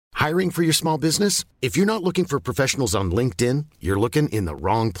Hiring for your small business? If you're not looking for professionals on LinkedIn, you're looking in the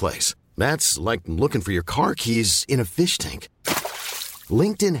wrong place. That's like looking for your car keys in a fish tank.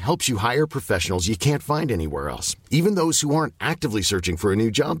 LinkedIn helps you hire professionals you can't find anywhere else, even those who aren't actively searching for a new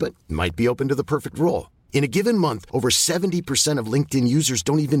job but might be open to the perfect role. In a given month, over 70% of LinkedIn users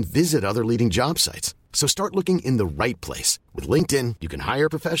don't even visit other leading job sites. So start looking in the right place. With LinkedIn, you can hire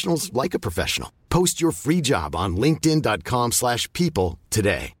professionals like a professional. Post your free job on linkedin.com/people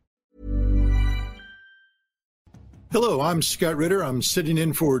today. Hello, I'm Scott Ritter. I'm sitting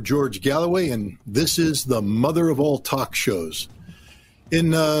in for George Galloway, and this is the mother of all talk shows.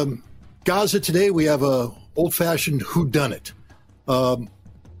 In Gaza today, we have a old-fashioned whodunit. An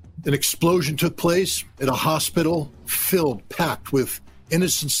explosion took place at a hospital packed with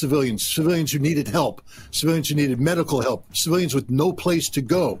innocent civilians who needed help, civilians who needed medical help, civilians with no place to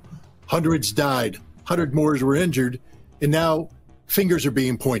go. Hundreds died, 100 more were injured, and now fingers are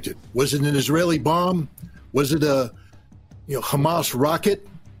being pointed. Was it an Israeli bomb? Was it a Hamas rocket?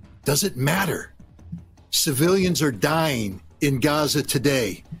 Doesn't matter. Civilians are dying in Gaza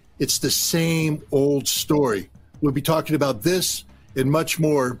today. It's the same old story. We'll be talking about this and much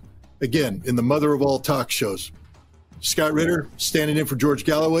more, again, in the mother of all talk shows. Scott Ritter, standing in for George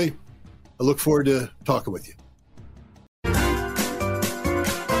Galloway. I look forward to talking with you.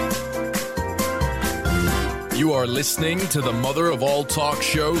 You are listening to the Mother of All Talk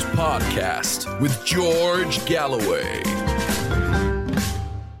Shows podcast with George Galloway.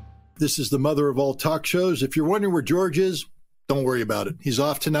 This is the mother of all talk shows. If you're wondering where George is, don't worry about it. He's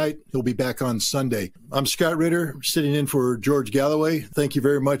off tonight. He'll be back on Sunday. I'm Scott Ritter, sitting in for George Galloway. Thank you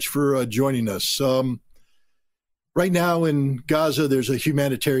very much for joining us. Right now in Gaza, there's a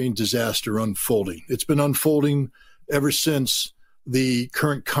humanitarian disaster unfolding. It's been unfolding ever since the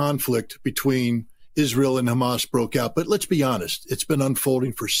current conflict between Israel and Hamas broke out. But let's be honest, it's been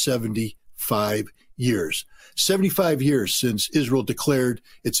unfolding for 75 years. 75 years since Israel declared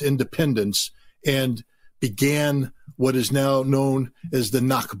its independence and began what is now known as the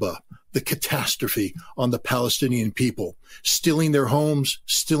Nakba, the catastrophe on the Palestinian people, stealing their homes,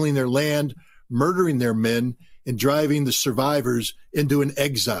 stealing their land, murdering their men, and driving the survivors into an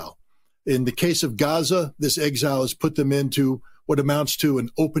exile. In the case of Gaza, this exile has put them into what amounts to an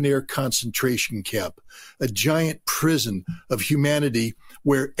open-air concentration camp, a giant prison of humanity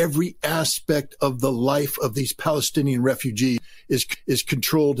where every aspect of the life of these Palestinian refugees is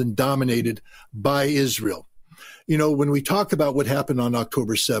controlled and dominated by Israel. You know, when we talk about what happened on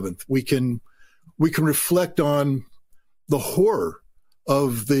October 7th, we can reflect on the horror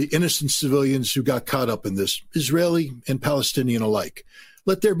of the innocent civilians who got caught up in this, Israeli and Palestinian alike.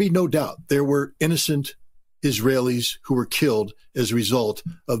 Let there be no doubt there were innocent Israelis who were killed as a result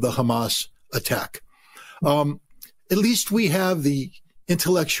of the Hamas attack. At least we have the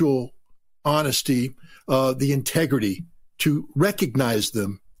intellectual honesty, the integrity to recognize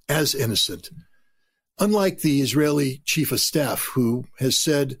them as innocent. Unlike the Israeli chief of staff, who has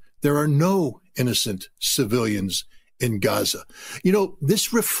said there are no innocent civilians in Gaza. You know,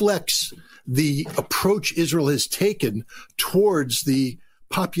 this reflects the approach Israel has taken towards the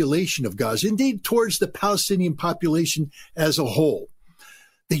population of Gaza, indeed towards the Palestinian population as a whole.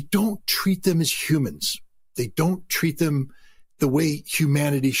 They don't treat them as humans. They don't treat them the way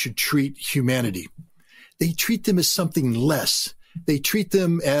humanity should treat humanity. They treat them as something less. They treat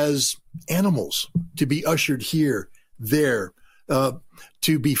them as animals to be ushered here, there,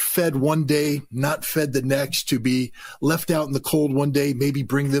 to be fed one day, not fed the next, to be left out in the cold one day, maybe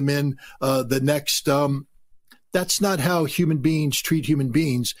bring them in the next. That's not how human beings treat human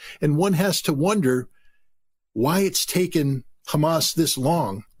beings. And one has to wonder why it's taken Hamas this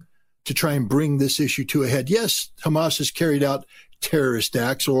long to try and bring this issue to a head. Yes, Hamas has carried out terrorist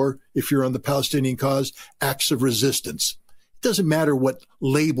acts, or if you're on the Palestinian cause, acts of resistance. It doesn't matter what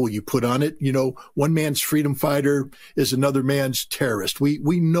label you put on it. You know, one man's freedom fighter is another man's terrorist. We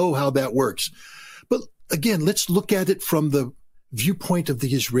know how that works. But again, let's look at it from the viewpoint of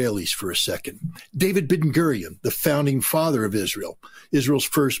the Israelis for a second. David Ben-Gurion, the founding father of Israel, Israel's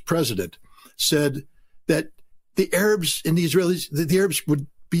first president, said that the Arabs and the Israelis, the Arabs would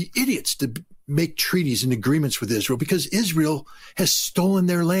be idiots to make treaties and agreements with Israel because Israel has stolen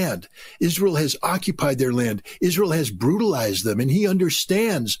their land. Israel has occupied their land. Israel has brutalized them. And he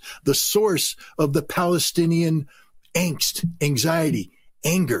understands the source of the Palestinian angst, anxiety,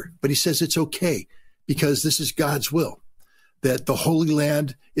 anger. But he says it's okay because this is God's will, that the Holy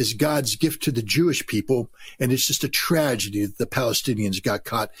Land is God's gift to the Jewish people, and it's just a tragedy that the Palestinians got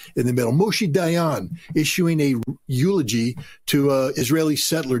caught in the middle. Moshe Dayan issuing a eulogy to an Israeli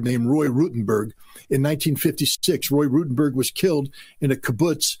settler named Roy Rutenberg In 1956, Roy Rutenberg was killed in a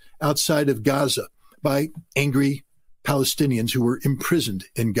kibbutz outside of Gaza by angry Palestinians who were imprisoned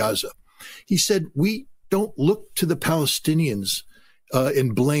in Gaza. He said, we don't look to the Palestinians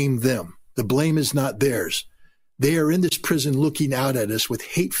and blame them. The blame is not theirs. They are in this prison looking out at us with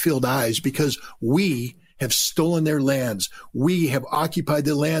hate-filled eyes because we have stolen their lands. We have occupied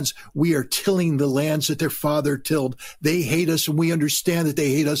the lands. We are tilling the lands that their father tilled. They hate us, and we understand that they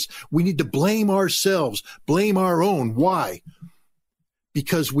hate us. We need to blame ourselves, blame our own. Why?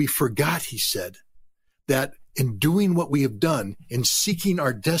 Because we forgot, he said, that in doing what we have done, in seeking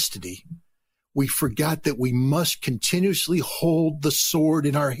our destiny, we forgot that we must continuously hold the sword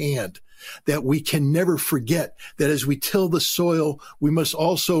in our hand, that we can never forget that as we till the soil, we must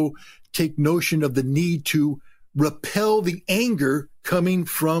also take notion of the need to repel the anger coming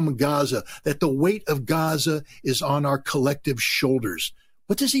from Gaza, that the weight of Gaza is on our collective shoulders.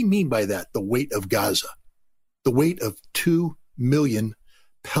 What does he mean by that, the weight of Gaza? The weight of 2 million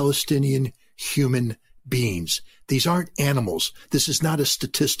Palestinian human beings. These aren't animals. This is not a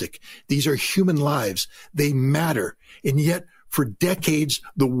statistic. These are human lives. They matter. And yet, for decades,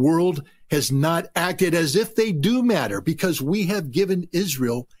 the world has not acted as if they do matter because we have given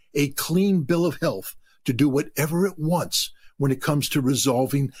Israel a clean bill of health to do whatever it wants when it comes to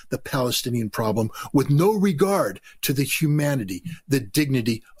resolving the Palestinian problem with no regard to the humanity, the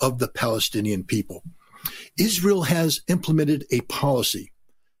dignity of the Palestinian people. Israel has implemented a policy.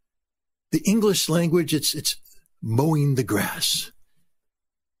 The English language, it's mowing the grass.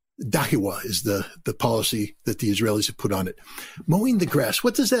 Dahiwa is the policy that the Israelis have put on it. Mowing the grass,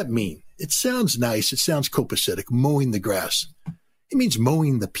 what does that mean? It sounds nice. It sounds copacetic, mowing the grass. It means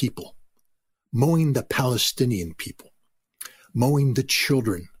mowing the people, mowing the Palestinian people, mowing the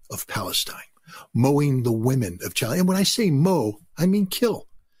children of Palestine, mowing the women of China. And when I say mow, I mean kill.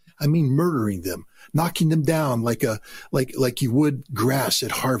 I mean murdering them, knocking them down like you would grass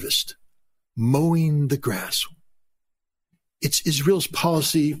at harvest. Mowing the grass. It's Israel's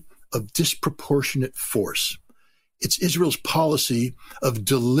policy of disproportionate force. It's Israel's policy of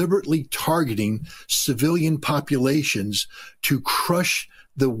deliberately targeting civilian populations to crush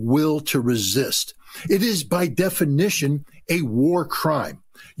the will to resist. It is by definition a war crime.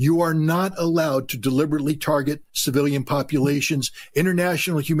 You are not allowed to deliberately target civilian populations.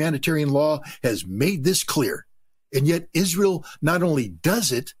 International humanitarian law has made this clear. And yet Israel not only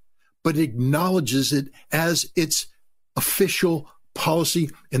does it, but acknowledges it as its official policy,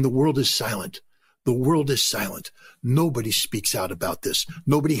 and the world is silent. The world is silent. Nobody speaks out about this.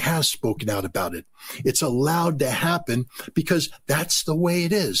 Nobody has spoken out about it. It's allowed to happen because that's the way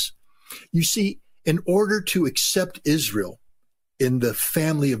it is. You see, in order to accept Israel in the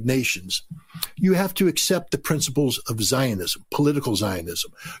family of nations, you have to accept the principles of Zionism, political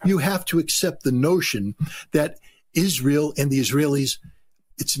Zionism. You have to accept the notion that Israel and the Israelis,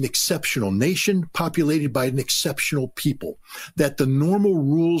 it's an exceptional nation populated by an exceptional people, that the normal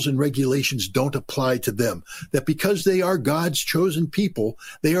rules and regulations don't apply to them, that because they are God's chosen people,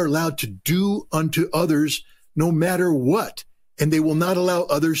 they are allowed to do unto others no matter what, and they will not allow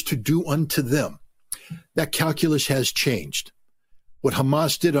others to do unto them. That calculus has changed. What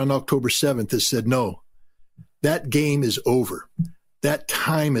Hamas did on October 7th is said, no, that game is over. That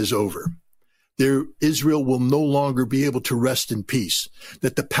time is over. Israel will no longer be able to rest in peace,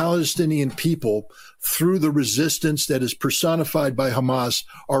 that the Palestinian people, through the resistance that is personified by Hamas,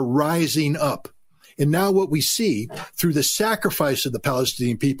 are rising up. And now what we see through the sacrifice of the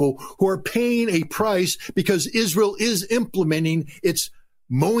Palestinian people who are paying a price because Israel is implementing its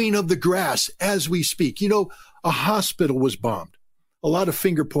mowing of the grass as we speak. You know, a hospital was bombed. A lot of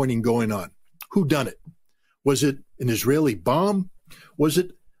finger pointing going on. Who done it? Was it an Israeli bomb? Was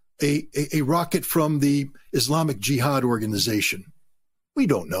it a rocket from the Islamic Jihad organization? We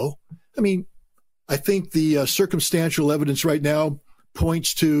don't know. I mean, I think the circumstantial evidence right now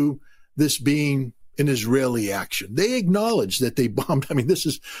points to this being an Israeli action. They acknowledge that they bombed. I mean, they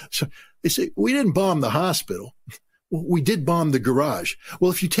say, we didn't bomb the hospital. We did bomb the garage.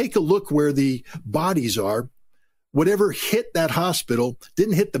 Well, if you take a look where the bodies are, whatever hit that hospital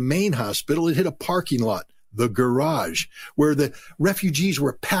didn't hit the main hospital. It hit a parking lot, the garage, where the refugees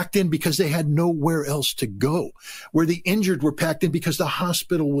were packed in because they had nowhere else to go, where the injured were packed in because the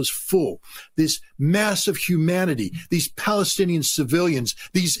hospital was full. This mass of humanity, these Palestinian civilians,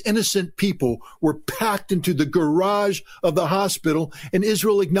 these innocent people were packed into the garage of the hospital, and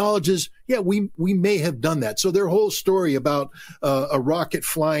Israel acknowledges, yeah, we may have done that. So their whole story about a rocket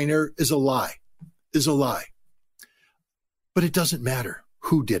flying there is a lie. But it doesn't matter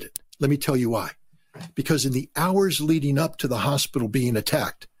who did it. Let me tell you why. Because in the hours leading up to the hospital being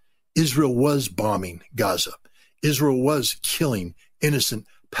attacked, Israel was bombing Gaza. Israel was killing innocent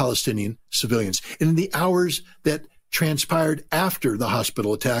Palestinian civilians. And in the hours that transpired after the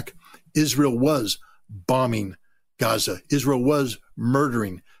hospital attack, Israel was bombing Gaza. Israel was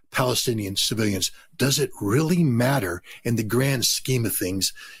murdering Palestinian civilians. Does it really matter in the grand scheme of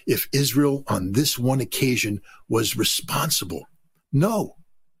things if Israel on this one occasion was responsible? No,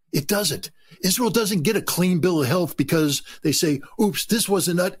 it doesn't. Israel doesn't get a clean bill of health because they say, oops, this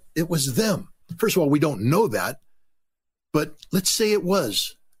wasn't us, it was them. First of all, we don't know that, but let's say it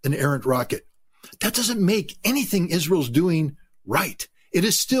was an errant rocket. That doesn't make anything Israel's doing right. It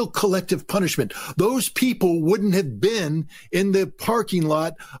is still collective punishment. Those people wouldn't have been in the parking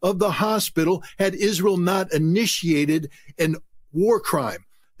lot of the hospital had Israel not initiated an war crime.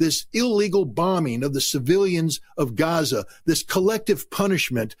 This illegal bombing of the civilians of Gaza, this collective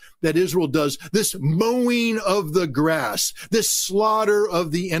punishment that Israel does, this mowing of the grass, this slaughter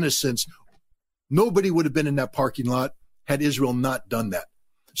of the innocents. Nobody would have been in that parking lot had Israel not done that.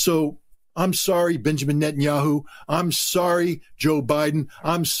 So I'm sorry, Benjamin Netanyahu. I'm sorry, Joe Biden.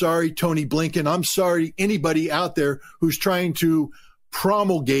 I'm sorry, Tony Blinken. I'm sorry, anybody out there who's trying to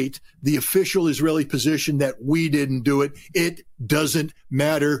promulgate the official Israeli position that we didn't do it. It doesn't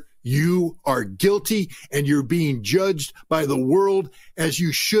matter. You are guilty and you're being judged by the world as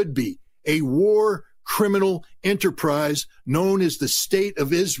you should be. A war criminal enterprise known as the State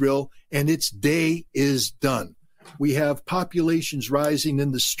of Israel, and its day is done. We have populations rising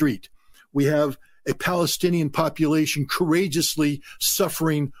in the street. We have a Palestinian population courageously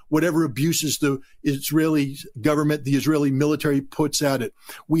suffering whatever abuses the Israeli government, the Israeli military puts at it.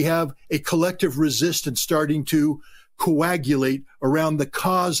 We have a collective resistance starting to coagulate around the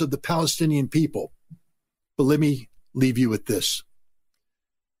cause of the Palestinian people. But let me leave you with this.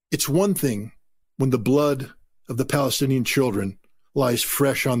 It's one thing when the blood of the Palestinian children lies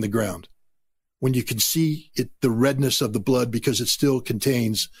fresh on the ground, when you can see it, the redness of the blood, because it still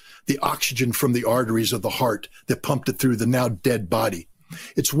contains the oxygen from the arteries of the heart that pumped it through the now dead body.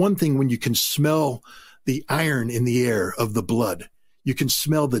 It's one thing when you can smell the iron in the air of the blood. You can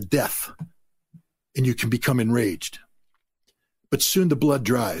smell the death and you can become enraged. But soon the blood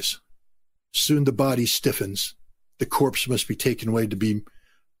dries. Soon the body stiffens. The corpse must be taken away to be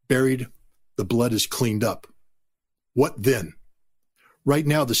buried. The blood is cleaned up. What then? Right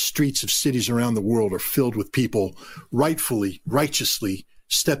now, the streets of cities around the world are filled with people rightfully, righteously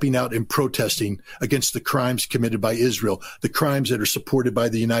stepping out and protesting against the crimes committed by Israel, the crimes that are supported by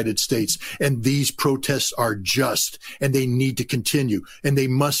the United States. And these protests are just, and they need to continue, and they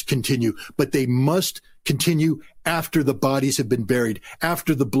must continue. But they must continue after the bodies have been buried,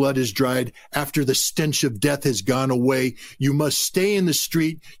 after the blood is dried, after the stench of death has gone away. You must stay in the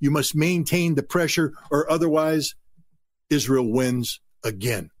street. You must maintain the pressure, or otherwise Israel wins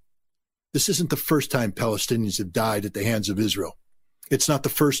again. This isn't the first time Palestinians have died at the hands of Israel. It's not the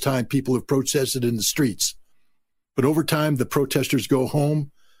first time people have protested in the streets. But over time, the protesters go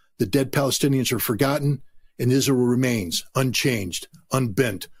home, the dead Palestinians are forgotten, and Israel remains unchanged,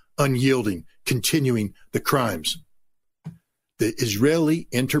 unbent, unyielding, continuing the crimes. The Israeli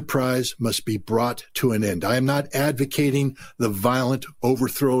enterprise must be brought to an end. I am not advocating the violent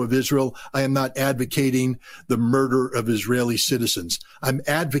overthrow of Israel. I am not advocating the murder of Israeli citizens. I'm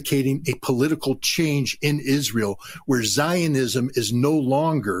advocating a political change in Israel where Zionism is no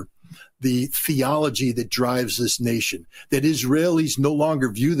longer the theology that drives this nation, that Israelis no longer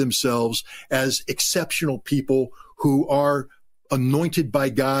view themselves as exceptional people who are anointed by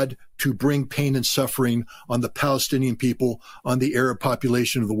God to bring pain and suffering on the Palestinian people, on the Arab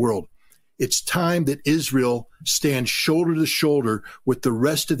population of the world. It's time that Israel stands shoulder to shoulder with the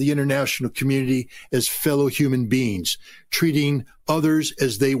rest of the international community as fellow human beings, treating others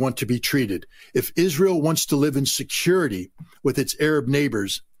as they want to be treated. If Israel wants to live in security with its Arab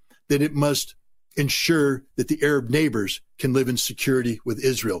neighbors, then it must ensure that the Arab neighbors can live in security with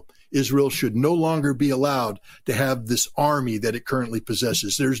Israel. Israel should no longer be allowed to have this army that it currently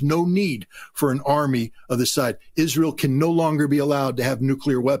possesses. There's no need for an army of this side. Israel can no longer be allowed to have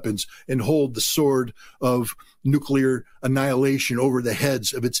nuclear weapons and hold the sword of nuclear annihilation over the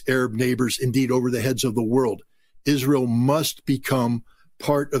heads of its Arab neighbors, indeed over the heads of the world. Israel must become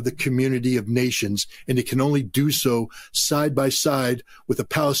part of the community of nations, and it can only do so side by side with the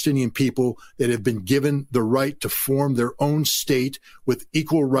Palestinian people that have been given the right to form their own state with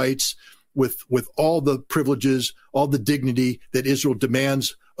equal rights, with all the privileges, all the dignity that Israel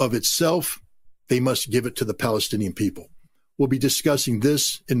demands of itself. They must give it to the Palestinian people. We'll be discussing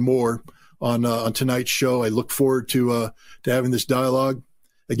this and more on tonight's show. I look forward to having this dialogue.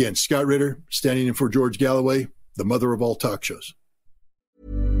 Again, Scott Ritter, standing in for George Galloway, the mother of all talk shows.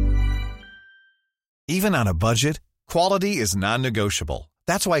 Even on a budget, quality is non-negotiable.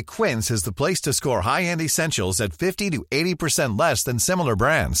 That's why Quince is the place to score high-end essentials at 50 to 80% less than similar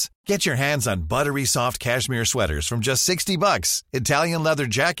brands. Get your hands on buttery soft cashmere sweaters from just $60, Italian leather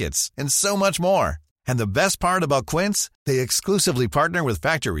jackets, and so much more. And the best part about Quince, they exclusively partner with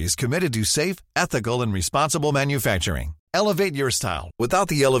factories committed to safe, ethical, and responsible manufacturing. Elevate your style without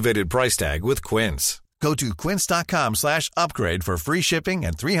the elevated price tag with Quince. Go to quince.com/upgrade for free shipping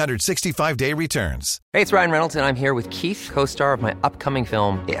and 365-day returns. Hey, it's Ryan Reynolds, and I'm here with Keith, co-star of my upcoming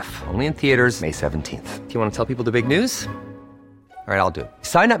film, If, only in theaters May 17th. Do you want to tell people the big news? All right, I'll do it.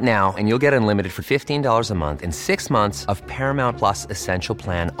 Sign up now and you'll get unlimited for $15 a month and 6 months of Paramount Plus Essential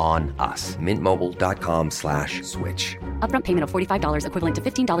Plan on us. MintMobile.com/switch. Upfront payment of $45 equivalent to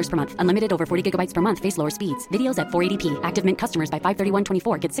 $15 per month. Unlimited over 40 gigabytes per month. Face lower speeds. Videos at 480p. Active Mint customers by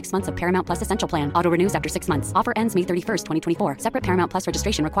 531.24 get 6 months of Paramount Plus Essential Plan. Auto renews after 6 months. Offer ends May 31st, 2024. Separate Paramount Plus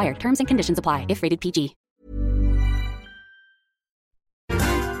registration required. Terms and conditions apply if rated PG.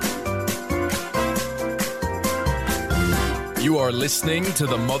 You are listening to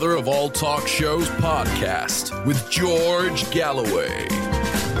the Mother of All Talk Shows podcast with George Galloway.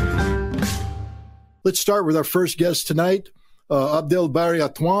 Let's start with our first guest tonight, Abdel Bari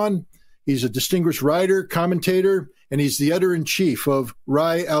Atwan. He's a distinguished writer, commentator, and he's the editor-in-chief of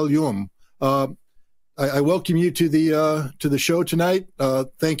Rai Al-Yom. I welcome you to the show tonight.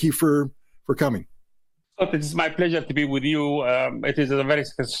 Thank you for coming. It is my pleasure to be with you. It is a very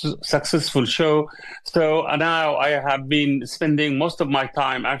successful show. So now I have been spending most of my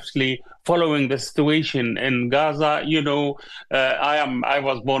time actually following the situation in Gaza. You know, I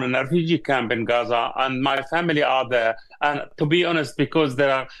was born in a refugee camp in Gaza, and my family are there. And to be honest, because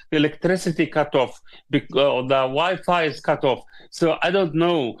the electricity cut off, the Wi-Fi is cut off, so I don't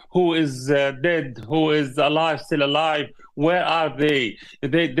know who is dead, who is alive, still alive. Where are they?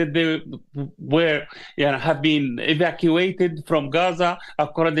 They have been evacuated from Gaza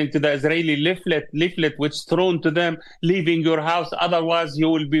according to the Israeli leaflet which thrown to them, leaving your house, otherwise you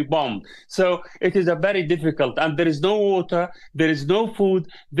will be bombed. So it is a very difficult, and there is no water, there is no food,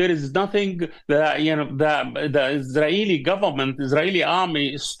 there is nothing. The Israeli government, Israeli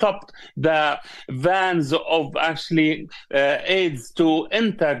army stopped the vans of actually aids to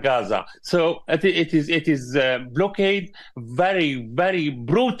enter Gaza. So it is blockade. Very, very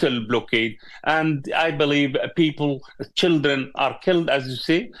brutal blockade, and I believe children are killed, as you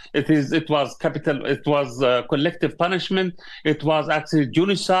say. It was collective punishment. It was actually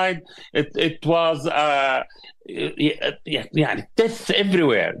genocide. It was death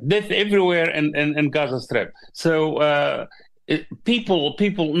everywhere in Gaza Strip. So people,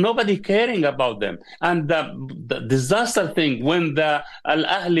 nobody caring about them. And the disaster thing, when the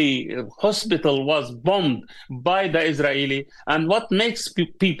Al-Ahli hospital was bombed by the Israeli, and what makes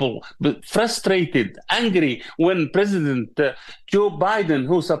people frustrated, angry, when President Joe Biden,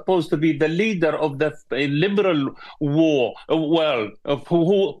 who's supposed to be the leader of the liberal world,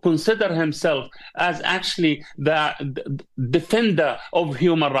 who consider himself as actually the defender of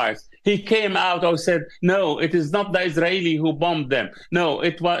human rights, he came out and said, no, it is not the Israeli who bombed them. No,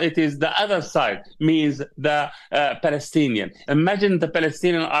 it is the other side, means the Palestinian. Imagine the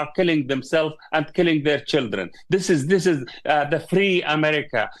Palestinians are killing themselves and killing their children. This is the free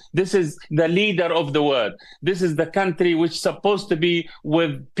America. This is the leader of the world. This is the country which is supposed to be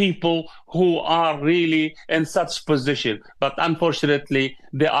with people who are really in such position. But unfortunately,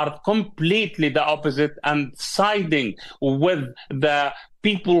 they are completely the opposite and siding with the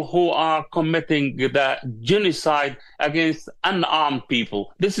people who are committing the genocide against unarmed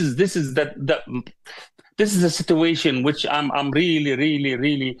people. This is the situation which I'm really, really,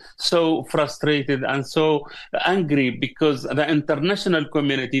 really so frustrated and so angry, because the international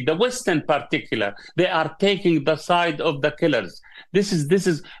community, the West in particular, they are taking the side of the killers. This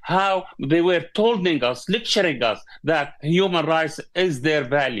is how they were lecturing us that human rights is their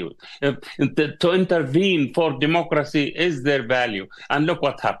value. To intervene for democracy is their value. And look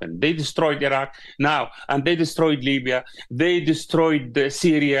what happened. They destroyed Iraq now, and they destroyed Libya. They destroyed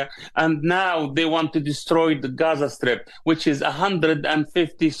Syria, and now they want to destroy the Gaza Strip, which is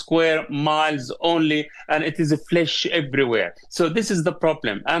 150 square miles only, and it is flesh everywhere. So this is the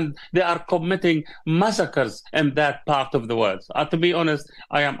problem, and they are committing massacres in that part of the world. To be honest,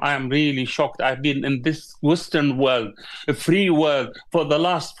 I am really shocked. I've been in this Western world, a free world, for the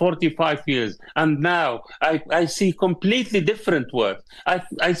last 45 years, and now I see completely different world.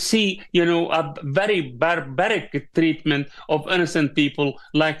 I see, a very barbaric treatment of innocent people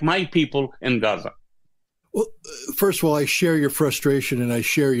like my people in Gaza. Well, first of all, I share your frustration and I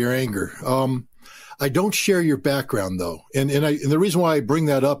share your anger. I don't share your background, though. And the reason why I bring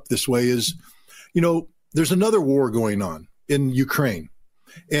that up this way is There's another war going on in Ukraine.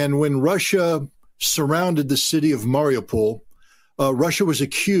 And when Russia surrounded the city of Mariupol, Russia was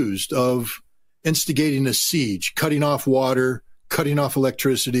accused of instigating a siege, cutting off water, cutting off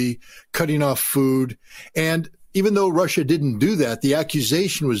electricity, cutting off food. And even though Russia didn't do that, the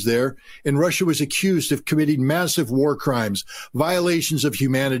accusation was there, and Russia was accused of committing massive war crimes, violations of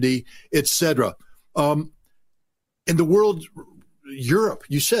humanity, etc. In the world, Europe,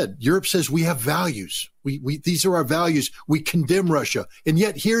 Europe says we have values. These are our values. We condemn Russia. And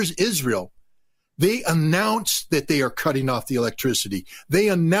yet here's Israel. They announced that they are cutting off the electricity. They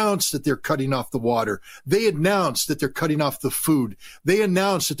announced that they're cutting off the water. They announced that they're cutting off the food. They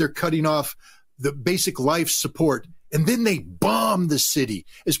announced that they're cutting off the basic life support. And then they bomb the city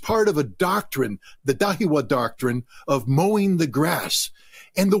as part of a doctrine, the Dahiwa doctrine of mowing the grass.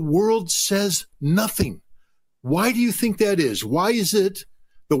 And the world says nothing. Why do you think that is? Why is it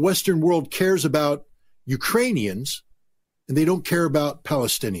the Western world cares about Ukrainians and they don't care about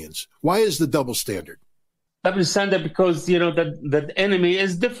Palestinians? Why is the double standard? Double standard because, the enemy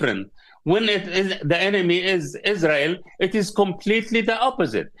is different. When the enemy is Israel, it is completely the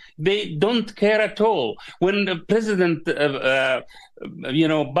opposite. They don't care at all. When the President,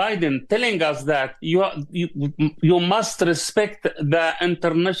 Biden telling us that you must respect the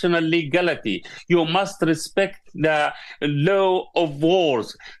international legality, you must respect the law of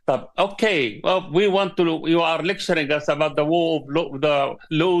wars. Okay, well, you are lecturing us about the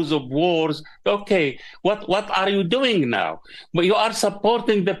laws of wars. Okay, what are you doing now? But you are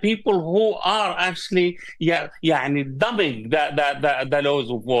supporting the people who are actually dumbing the laws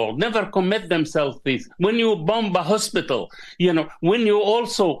of war, never commit themselves to this. When you bomb a hospital, when you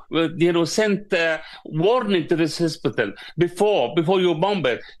also sent warning to this hospital before you bomb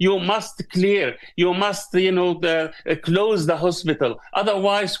it, you must clear, you must close the hospital,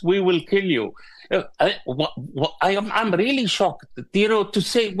 otherwise we will kill you. I'm really shocked, to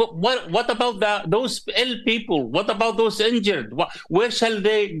say, what about those ill people? What about those injured? Where shall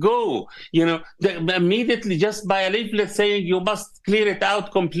they go? They immediately just by a leaflet saying you must clear it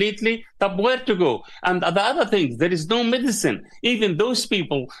out completely, where to go? And the other things, there is no medicine. Even those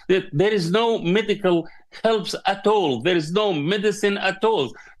people, there is no medical helps at all. There is no medicine at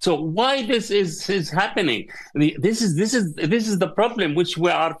all. So why this is happening? This is the problem which we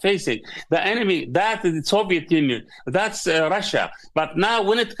are facing. The enemy, that is the Soviet Union, that's Russia. But now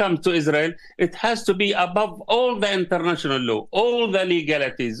when it comes to Israel, it has to be above all the international law, all the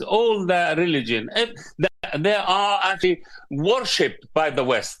legalities, all the religion. They are actually worshipped by the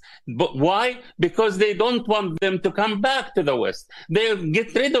West. But why? Because they don't want them to come back to the West. They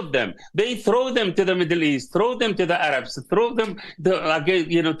get rid of them. They throw them to the Middle East, throw them to the Arabs, throw them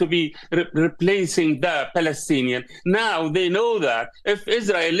to be replacing the Palestinian. Now they know that if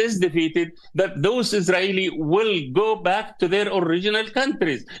Israel is defeated, that those Israeli will go back to their original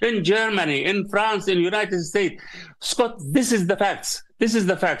countries, in Germany, in France, in the United States. Scott, this is the facts. This is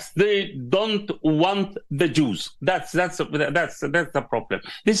the facts. They don't want the Jews. That's the problem.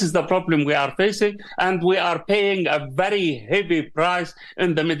 This is the problem we are facing, and we are paying a very heavy price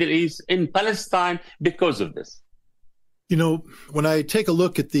in the Middle East, in Palestine, because of this. When I take a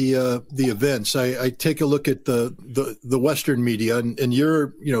look at the events, I take a look at the Western media, and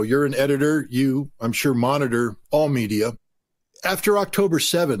you're an editor. You, I'm sure, monitor all media. After October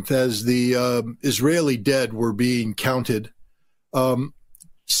 7th, as the Israeli dead were being counted,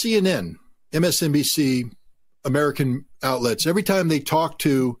 CNN, MSNBC, American outlets, every time they talked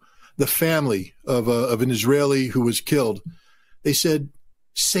to the family of an Israeli who was killed, they said,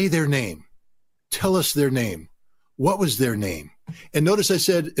 say their name. Tell us their name. What was their name? And notice I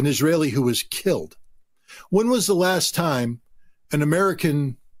said an Israeli who was killed. When was the last time an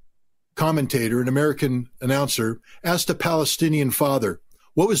American commentator, an American announcer, asked a Palestinian father,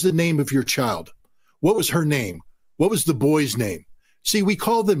 what was the name of your child? What was her name? What was the boy's name? See, we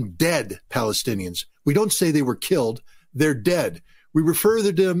call them dead Palestinians. We don't say they were killed. They're dead. We refer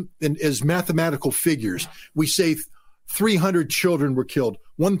to them as mathematical figures. We say 300 children were killed,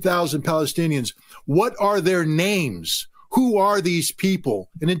 1,000 Palestinians. What are their names? Who are these people?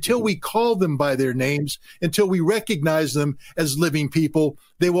 And until we call them by their names, until we recognize them as living people,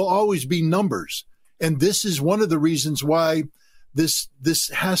 they will always be numbers. And this is one of the reasons why this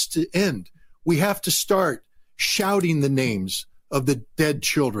has to end. We have to start shouting the names of the dead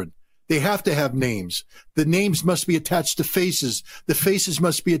children. They have to have names. The names must be attached to faces. The faces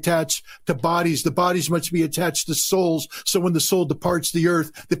must be attached to bodies. The bodies must be attached to souls. So when the soul departs the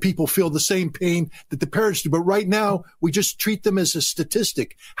earth, the people feel the same pain that the parents do. But right now, we just treat them as a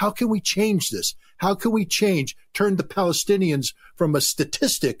statistic. How can we change this? How can we turn the Palestinians from a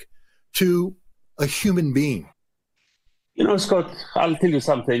statistic to a human being? You know, Scott, I'll tell you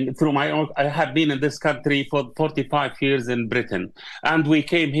something. Through my own, I have been in this country for 45 years in Britain, and we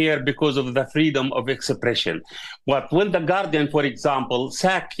came here because of the freedom of expression. But when the Guardian, for example,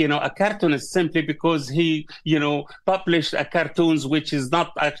 sacked, a cartoonist simply because he, published a cartoons which is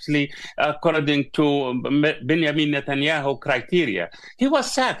not actually according to Benjamin Netanyahu criteria, he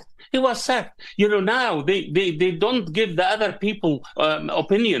was sacked. He was sacked. Now they don't give the other people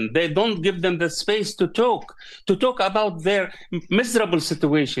opinion. They don't give them the space to talk about their miserable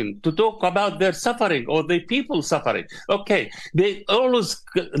situation, to talk about their suffering or the people suffering. Okay, they always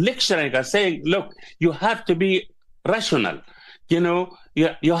lecturing us, saying, look, you have to be rational.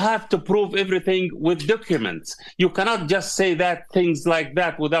 You have to prove everything with documents. You cannot just say things like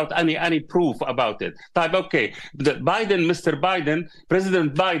that without any proof about it. Okay, President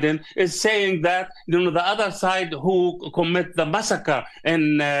Biden is saying that the other side who commit the massacre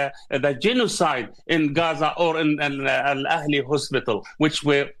and the genocide in Gaza or in Al Ahli hospital, which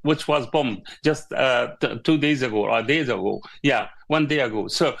was bombed just 2 days ago or days ago. Yeah. 1 day ago.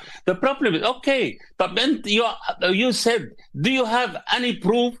 So the problem is, okay, but then you said, do you have any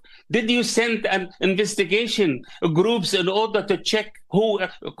proof? Did you send an investigation groups in order to check who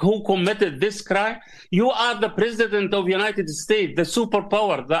committed this crime? You are the president of the United States, the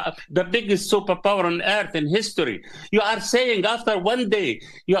superpower, the biggest superpower on earth in history. You are saying after 1 day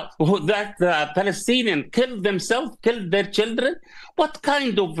that the Palestinians killed themselves, killed their children? What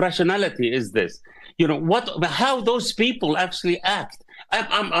kind of rationality is this? How those people actually act.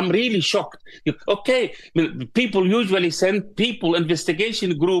 I'm really shocked. Okay, people usually send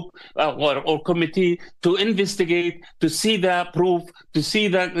investigation group or committee to investigate, to see the proof, to see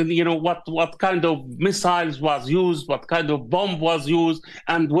that what kind of missiles was used, what kind of bomb was used,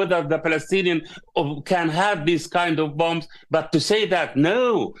 and whether the Palestinian can have these kind of bombs. But to say that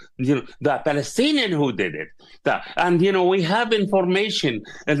no, the Palestinian who did it, and we have information,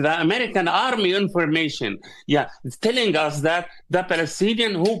 the American Army information, it's telling us that the Palestinian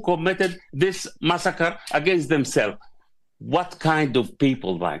who committed this massacre against themselves. What kind of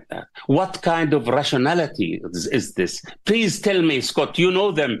people like that? What kind of rationality is this? Please tell me, Scott, you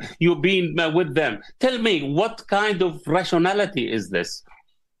know them, you've been with them. Tell me, what kind of rationality is this?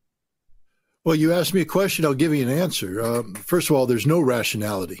 Well, you asked me a question, I'll give you an answer. First of all, there's no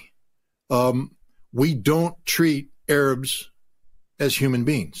rationality. We don't treat Arabs as human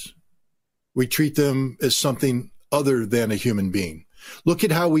beings. We treat them as something other than a human being. Look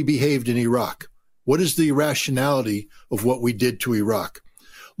at how we behaved in Iraq. What is the rationality of what we did to Iraq?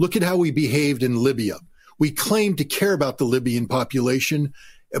 Look at how we behaved in Libya. We claim to care about the Libyan population,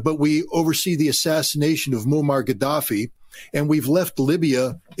 but we oversee the assassination of Muammar Gaddafi, and we've left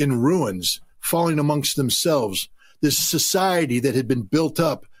Libya in ruins, falling amongst themselves. This society that had been built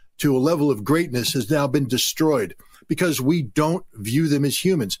up to a level of greatness has now been destroyed because we don't view them as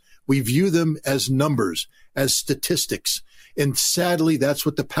humans. We view them as numbers, as statistics. And sadly, that's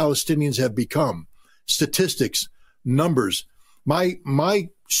what the Palestinians have become. Statistics, numbers. My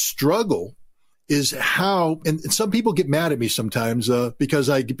struggle is how, and some people get mad at me sometimes because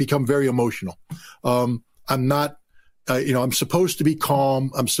I become very emotional. I'm not, I'm supposed to be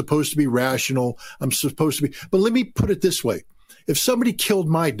calm. I'm supposed to be rational. But let me put it this way. If somebody killed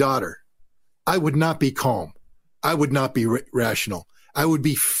my daughter, I would not be calm. I would not be rational. I would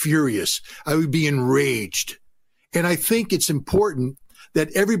be furious. I would be enraged. And I think it's important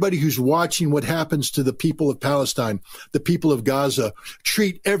that everybody who's watching what happens to the people of Palestine, the people of Gaza,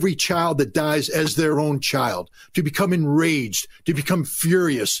 treat every child that dies as their own child, to become enraged, to become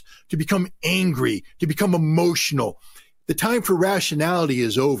furious, to become angry, to become emotional. The time for rationality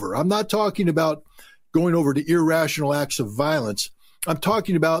is over. I'm not talking about going over to irrational acts of violence. I'm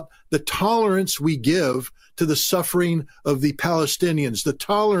talking about the tolerance we give to the suffering of the Palestinians, the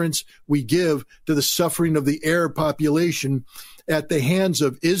tolerance we give to the suffering of the Arab population at the hands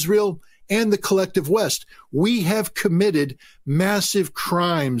of Israel and the collective West. We have committed massive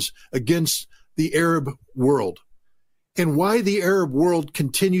crimes against the Arab world. And why the Arab world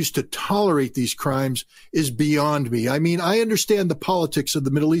continues to tolerate these crimes is beyond me. I mean, I understand the politics of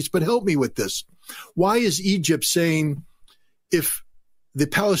the Middle East, but help me with this. Why is Egypt saying if the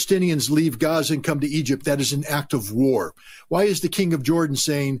Palestinians leave Gaza and come to Egypt, that is an act of war? Why is the king of Jordan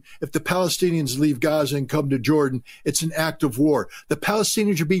saying if the Palestinians leave Gaza and come to Jordan, it's an act of war? The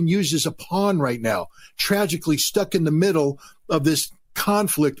Palestinians are being used as a pawn right now, tragically stuck in the middle of this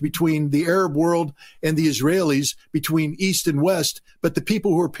conflict between the Arab world and the Israelis, between East and West. But the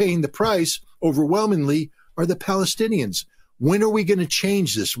people who are paying the price overwhelmingly are the Palestinians. When are we going to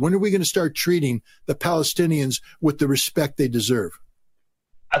change this? When are we going to start treating the Palestinians with the respect they deserve?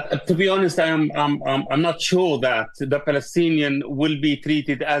 To be honest, I'm not sure that the Palestinian will be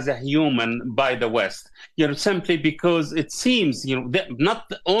treated as a human by the West. Simply because it seems,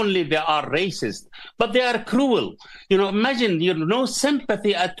 not only they are racist, but they are cruel. Imagine, no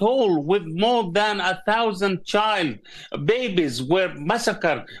sympathy at all with more than 1,000 babies were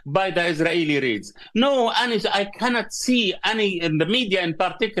massacred by the Israeli raids. I cannot see any, in the media in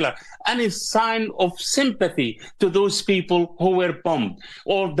particular, any sign of sympathy to those people who were bombed,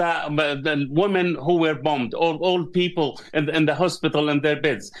 or the women who were bombed, or old people in the hospital in their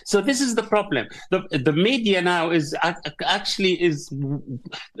beds. So this is the problem. The media now is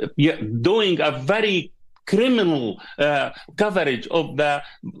doing a very criminal coverage of the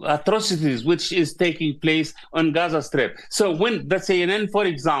atrocities which is taking place on Gaza Strip. So when the CNN, for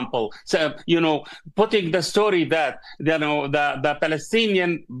example, putting the story that the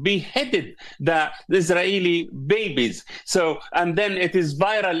Palestinian beheaded the Israeli babies, and then it is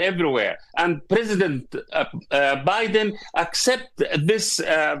viral everywhere, and President Biden accept this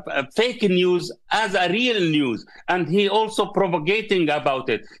fake news as a real news, and he also propagating about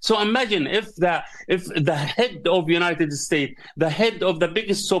it. So imagine if the head of the United States, the head of the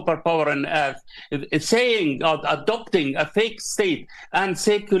biggest superpower on earth, is saying or adopting a fake state and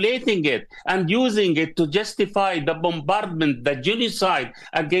circulating it and using it to justify the bombardment, the genocide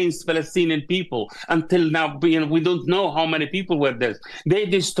against Palestinian people. Until now, we don't know how many people were there. They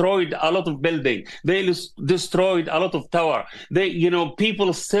destroyed a lot of buildings. They destroyed a lot of tower.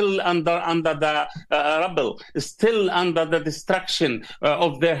 People still under the rubble, still under the destruction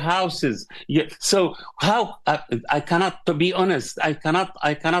of their houses. So how I cannot, to be honest, I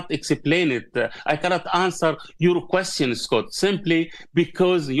cannot explain it. I cannot answer your question, Scott, simply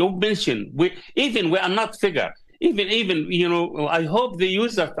because you mentioned we are not figure. Even I hope they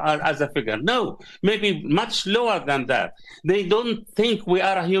use that as a figure. No, maybe much lower than that. They don't think we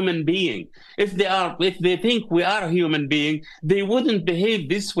are a human being. If they think we are a human being, they wouldn't behave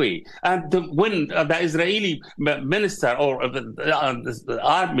this way. And when the Israeli minister or the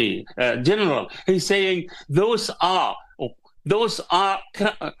army general, he's saying those are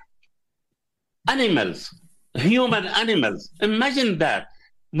animals, human animals. Imagine that.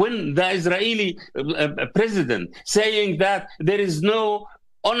 When the Israeli president saying that there is no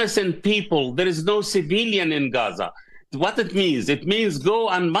innocent people, there is no civilian in Gaza, what it means go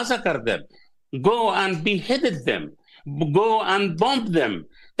and massacre them, go and beheaded them, go and bomb them.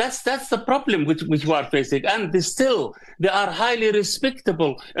 That's the problem which we are facing, and they are highly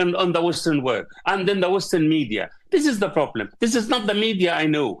respectable on the Western world and in the Western media. This is the problem. This is not the media I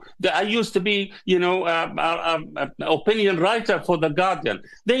know. I used to be, opinion writer for The Guardian.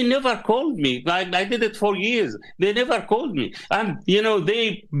 They never called me. I did it for years. They never called me. And,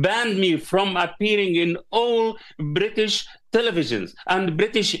 they banned me from appearing in all British televisions and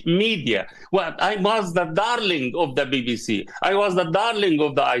British media. Well, I was the darling of the BBC. I was the darling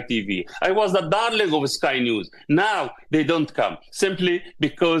of the ITV. I was the darling of Sky News. Now they don't come simply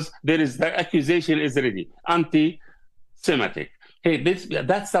because the accusation is ready. Anti-Semitic. Hey,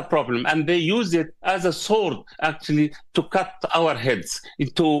 that's the problem. And they use it as a sword, actually, to cut our heads,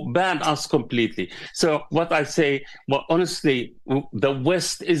 to ban us completely. So what I say, honestly, the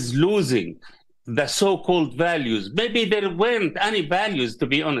West is losing the so-called values. Maybe there weren't any values, to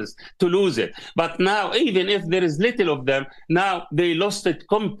be honest, to lose it. But now, even if there is little of them, now they lost it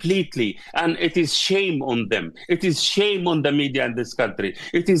completely. And it is shame on them. It is shame on the media in this country.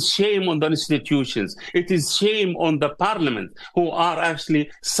 It is shame on the institutions. It is shame on the parliament, who are actually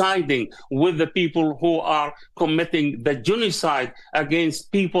siding with the people who are committing the genocide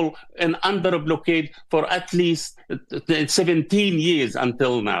against people under a blockade for at least 17 years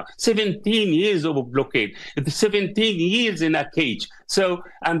until now. 17 years of a blockade, 17 years in a cage. So,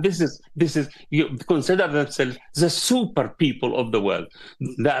 and this is you consider themselves the super people of the world,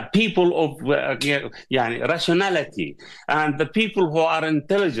 the people of rationality, and the people who are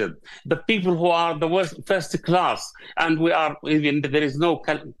intelligent, the people who are the first class, and there is no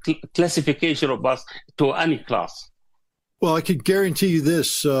classification of us to any class. Well, I can guarantee you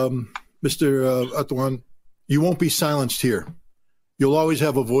this, Mr. Atwan, you won't be silenced here. You'll always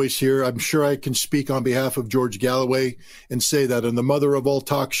have a voice here. I'm sure I can speak on behalf of George Galloway and say that on the mother of all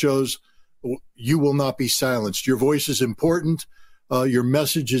talk shows, you will not be silenced. Your voice is important. Your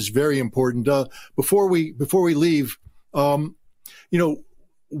message is very important. Before we leave,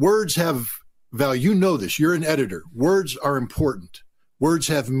 words have value. You know this. You're an editor. Words are important. Words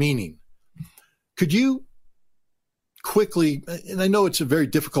have meaning. Could you quickly, and I know it's a very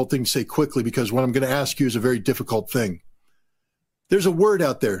difficult thing to say quickly because what I'm going to ask you is a very difficult thing. There's a word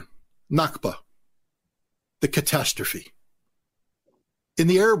out there, Nakba, the catastrophe. In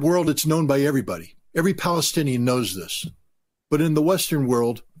the Arab world, it's known by everybody. Every Palestinian knows this. But in the Western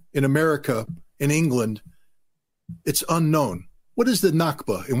world, in America, in England, it's unknown. What is the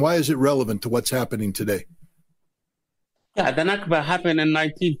Nakba, and why is it relevant to what's happening today? Yeah, the Nakba happened in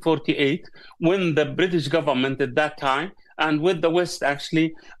 1948 when the British government at that time, and with the West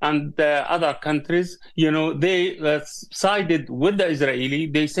actually, and other countries, they sided with the Israeli.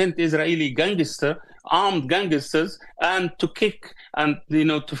 They sent Israeli armed gangsters, and to kick and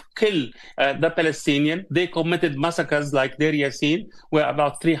to kill the Palestinian. They committed massacres like Deir Yassin, where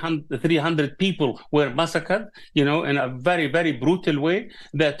about 300 people were massacred, in a very, very brutal way,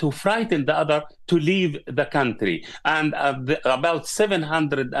 to frighten the other to leave the country. And about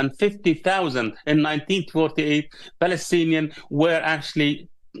 750,000 in 1948 Palestinians were actually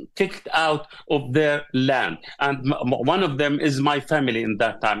kicked out of their land, and one of them is my family. In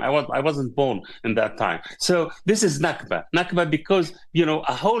that time, I wasn't born in that time. So this is Nakba because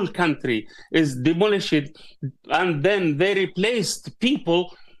a whole country is demolished, and then they replaced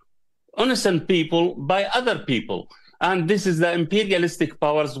innocent people by other people. And this is the imperialistic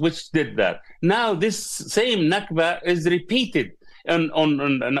powers which did that. Now this same Nakba is repeated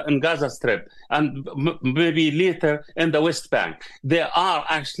in Gaza Strip, and maybe later in the West Bank. They are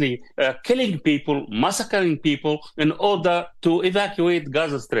actually killing people, massacring people in order to evacuate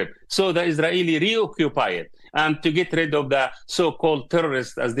Gaza Strip. So the Israeli reoccupy it, and to get rid of the so-called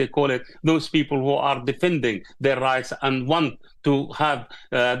terrorists, as they call it, those people who are defending their rights and want to have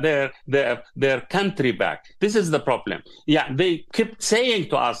their country back. This is the problem. Yeah, they kept saying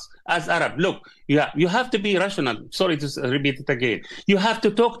to us as Arab, look, you have to be rational. Sorry to repeat it again. You have to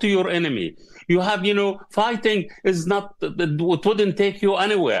talk to your enemy. You have, fighting is not, it wouldn't take you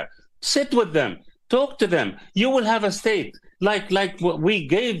anywhere. Sit with them. Talk to them. You will have a state. Like we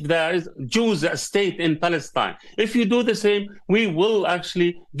gave the Jews a state in Palestine. If you do the same, we will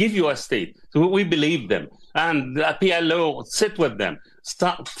actually give you a state. So we believe them. And the PLO, sit with them,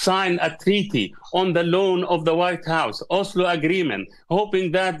 sign a treaty on the loan of the White House, Oslo Agreement,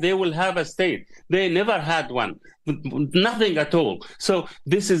 hoping that they will have a state. They never had one, nothing at all. So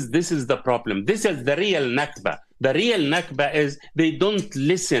this is the problem. This is the real Nakba. The real Nakba is they don't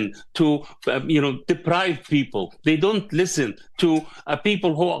listen to, deprived people. They don't listen to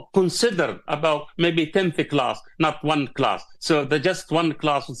people who are considered about maybe 10th class, not one class. So just one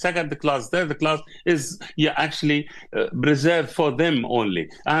class, second class, third class is actually reserved for them only.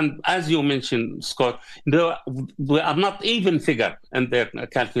 And as you mentioned, Scott, we are not even figure in their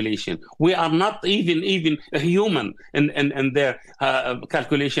calculation. We are not even a human in their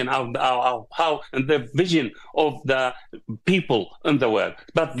calculation of how and the vision of the people in the world.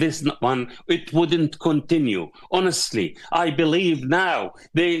 But this one, it wouldn't continue. Honestly, I believe now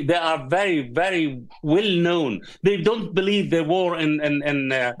they are very, very well known. They don't believe the war in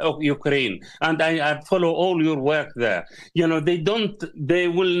Ukraine, and I follow all your work there. They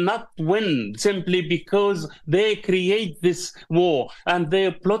will not win simply because they create this war and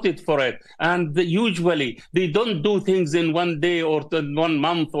they plotted for it. And usually they don't do things in one day or 1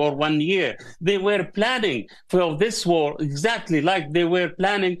 month or 1 year. They were planning for this war exactly like they were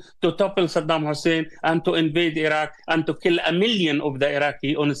planning to topple Saddam Hussein and to invade Iraq and to kill 1 million of the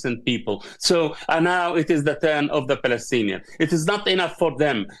Iraqi innocent people. So now it is the turn of the Palestinian. It is not enough for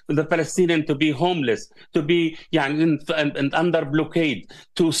them, the Palestinian, to be homeless, to be under blockade,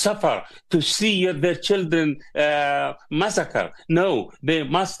 to suffer, to see their children massacred. No, they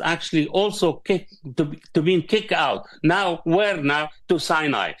must actually also to be kicked out. Now, where now? To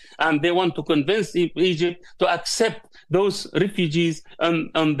Sinai. And they want to convince Egypt to accept those refugees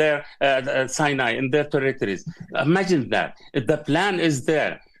on their Sinai, in their territories. Imagine that. The plan is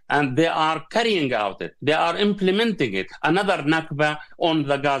there, and they are carrying out it. They are implementing it. Another Nakba on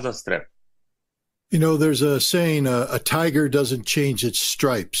the Gaza Strip. There's a saying, a tiger doesn't change its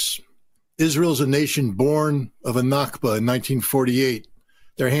stripes. Israel's a nation born of a Nakba in 1948.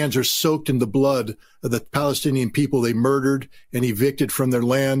 Their hands are soaked in the blood of the Palestinian people they murdered and evicted from their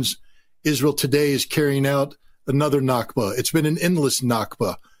lands. Israel today is carrying out another Nakba. It's been an endless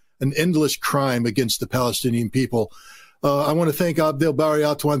Nakba, an endless crime against the Palestinian people. I want to thank Abdel Bari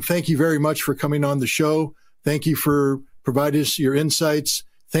Atwan. Thank you very much for coming on the show. Thank you for providing us your insights.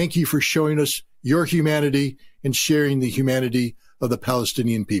 Thank you for showing us your humanity and sharing the humanity of the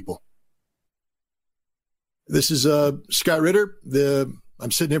Palestinian people. This is Scott Ritter. I'm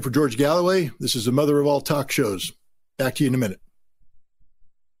sitting in for George Galloway. This is the mother of all talk shows. Back to you in a minute.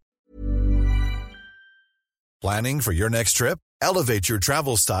 Planning for your next trip? Elevate your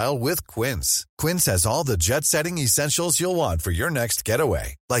travel style with Quince. Quince has all the jet-setting essentials you'll want for your next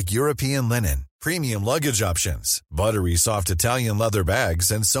getaway, like European linen, premium luggage options, buttery soft Italian leather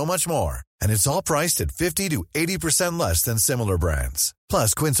bags, and so much more. And it's all priced at 50 to 80% less than similar brands.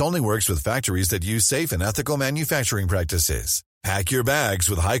 Plus, Quince only works with factories that use safe and ethical manufacturing practices. Pack your bags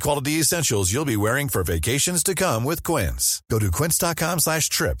with high-quality essentials you'll be wearing for vacations to come with Quince. Go to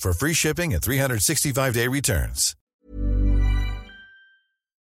quince.com/trip for free shipping and 365-day returns.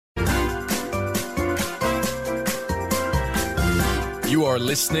 You are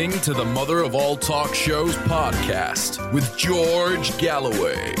listening to the Mother of All Talk Shows podcast with George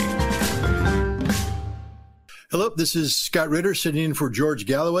Galloway. Hello, this is Scott Ritter sitting in for George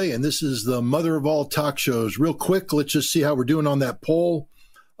Galloway, and this is the Mother of All Talk Shows. Real quick, let's just see how we're doing on that poll.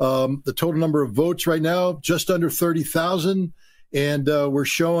 The total number of votes right now, just under 30,000, and we're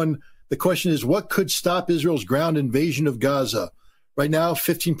showing the question is, what could stop Israel's ground invasion of Gaza? Right now,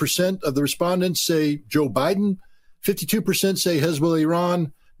 15% of the respondents say Joe Biden, 52% say Hezbollah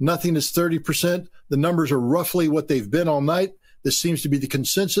Iran, nothing is 30%. The numbers are roughly what they've been all night. This seems to be the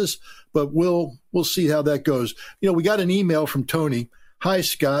consensus, but we'll see how that goes. You know, we got an email from Tony. Hi,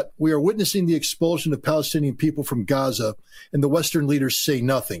 Scott. We are witnessing the expulsion of Palestinian people from Gaza, and the Western leaders say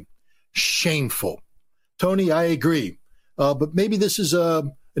nothing. Shameful. Tony, I agree. But maybe this is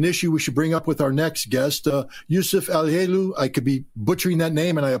an issue we should bring up with our next guest, Yusuf Al-Hailu. I could be butchering that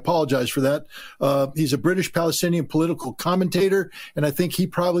name, and I apologize for that. He's a British Palestinian political commentator, and I think he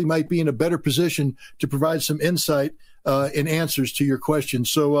probably might be in a better position to provide some insight and answers to your questions.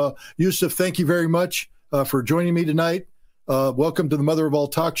 So, Yusuf, thank you very much for joining me tonight. Welcome to the Mother of All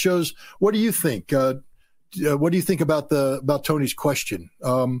Talk Shows. What do you think? What do you think about Tony's question?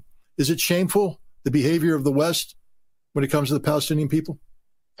 Is it shameful, the behavior of the West when it comes to the Palestinian people?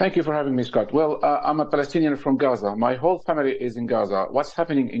 Thank you for having me, Scott. Well, I'm a Palestinian from Gaza. My whole family is in Gaza. What's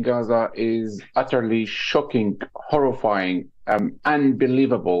happening in Gaza is utterly shocking, horrifying,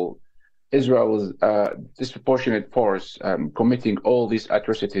 unbelievable. Israel's disproportionate force committing all these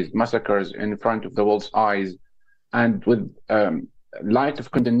atrocities, massacres in front of the world's eyes, and with light of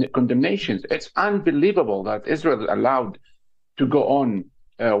condemnations. It's unbelievable that Israel is allowed to go on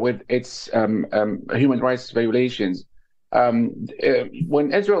with its human rights violations.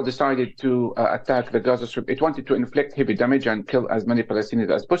 When Israel decided to attack the Gaza Strip, it wanted to inflict heavy damage and kill as many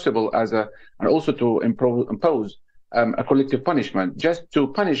Palestinians as possible, and also to impose a collective punishment, just to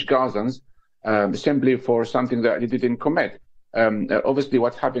punish Gazans simply for something that they didn't commit. Obviously,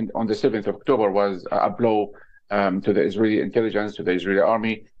 what happened on the 7th of October was a blow to the Israeli intelligence, to the Israeli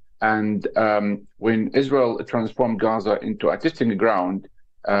army. And when Israel transformed Gaza into a testing ground,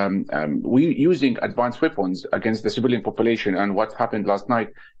 we using advanced weapons against the civilian population, and what happened last night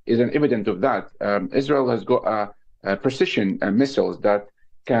is an evidence of that. Israel has got precision missiles that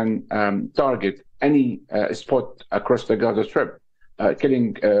can target any spot across the Gaza Strip,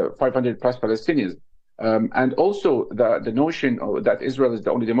 killing 500 plus Palestinians. And also the notion that Israel is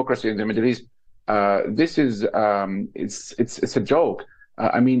the only democracy in the Middle East, this is it's a joke.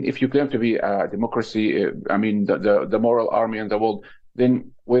 I mean, if you claim to be a democracy, I mean the moral army in the world,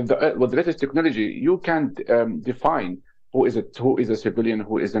 then with the latest technology, you can define who is a civilian,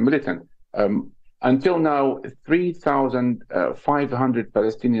 who is a militant. Until now, 3,500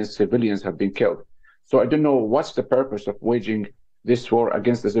 Palestinian civilians have been killed. So I don't know what's the purpose of waging this war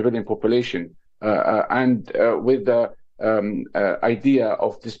against the civilian population, and with the idea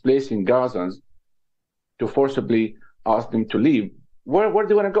of displacing Gazans to forcibly ask them to leave. Where do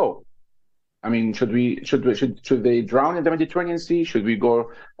they want to go? I mean, should they drown in the Mediterranean Sea? Should we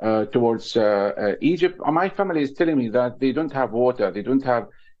go towards Egypt? My family is telling me that they don't have water, they don't have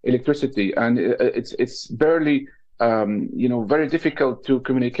electricity, and it's barely very difficult to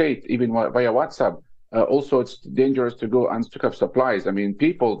communicate even via WhatsApp. Also, it's dangerous to go and stock up supplies. I mean,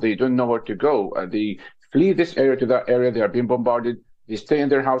 people, they don't know where to go. They flee this area to that area. They are being bombarded. They stay in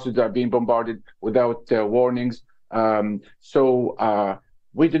their houses. They are being bombarded without warnings.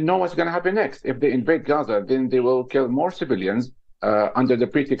 We don't know what's going to happen next. If they invade Gaza, then they will kill more civilians under the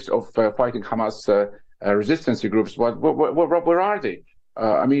pretext of fighting Hamas resistance groups. Where are they?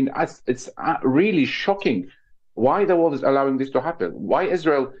 I mean, it's really shocking why the world is allowing this to happen, why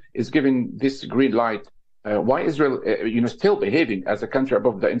Israel is giving this green light, why Israel still behaving as a country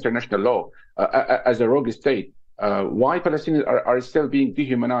above the international law, as a rogue state, why Palestinians are still being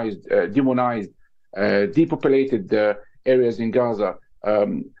dehumanized, demonized, depopulated areas in Gaza.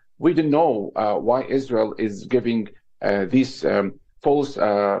 We don't know why Israel is giving this false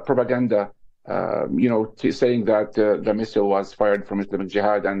propaganda, saying that the missile was fired from Islamic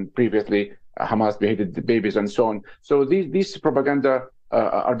Jihad and previously Hamas beheaded the babies and so on. So these propaganda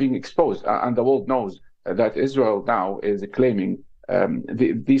are being exposed, and the world knows that Israel now is claiming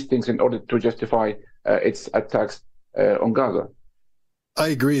these things in order to justify its attacks on Gaza. I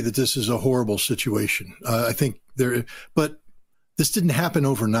agree that this is a horrible situation. I think but this didn't happen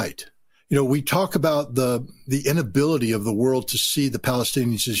overnight. We talk about the inability of the world to see the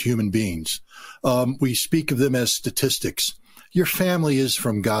Palestinians as human beings. We speak of them as statistics. Your family is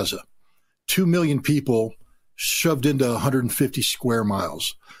from Gaza. 2 million people shoved into 150 square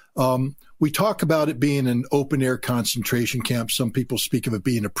miles. We talk about it being an open-air concentration camp. Some people speak of it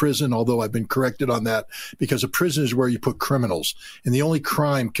being a prison, although I've been corrected on that, because a prison is where you put criminals. And the only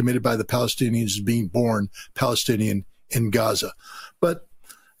crime committed by the Palestinians is being born Palestinian in Gaza. But,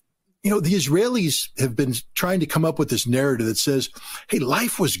 the Israelis have been trying to come up with this narrative that says, hey,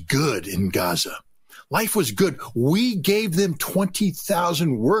 life was good in Gaza. Life was good. We gave them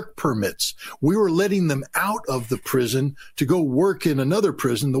 20,000 work permits. We were letting them out of the prison to go work in another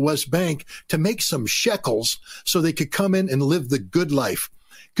prison, the West Bank, to make some shekels so they could come in and live the good life.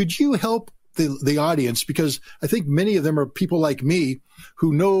 Could you help the audience? Because I think many of them are people like me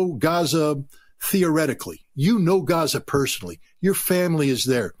who know Gaza theoretically. You know Gaza personally. Your family is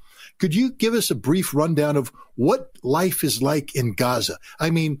there. Could you give us a brief rundown of what life is like in Gaza?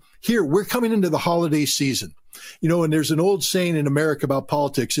 I mean, here, we're coming into the holiday season, and there's an old saying in America about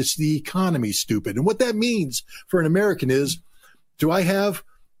politics, it's the economy, stupid. And what that means for an American is, do I have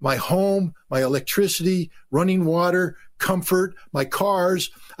my home, my electricity, running water, comfort, my cars?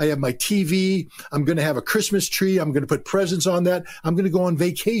 I have my TV. I'm going to have a Christmas tree. I'm going to put presents on that. I'm going to go on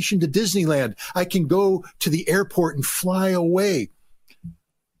vacation to Disneyland. I can go to the airport and fly away.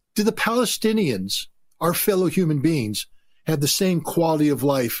 Do the Palestinians, our fellow human beings, have the same quality of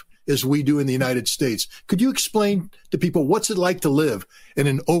life as we do in the United States? Could you explain to people what's it like to live in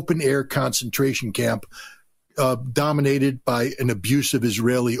an open-air concentration camp dominated by an abusive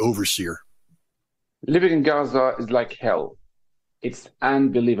Israeli overseer? Living in Gaza is like hell. It's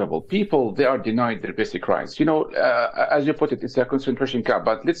unbelievable. People, they are denied their basic rights. As you put it, it's a concentration camp,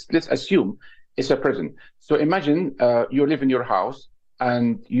 but let's assume it's a prison. So imagine you live in your house,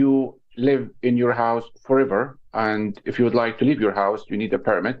 and you live in your house forever. And if you would like to leave your house, you need a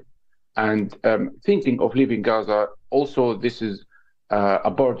permit. And thinking of leaving Gaza, also this is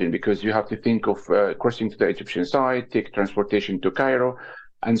a burden, because you have to think of crossing to the Egyptian side, take transportation to Cairo,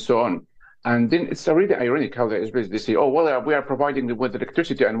 and so on. And then it's really ironic how the Israelis, they say, oh, well, we are providing them with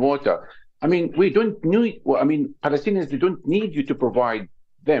electricity and water. I mean, Palestinians, they don't need you to provide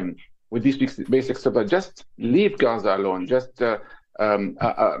them with these basic stuff. Just leave Gaza alone. Just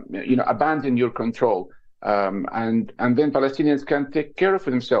abandon your control, and then Palestinians can take care of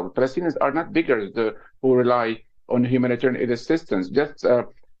themselves. Palestinians are not beggars who rely on humanitarian aid assistance. Just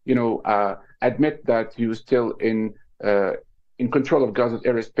admit that you're still in control of Gaza's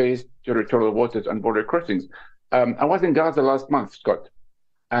airspace, territorial waters, and border crossings. I was in Gaza last month, Scott,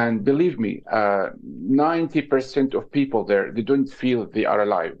 and believe me, 90% of people there, they don't feel they are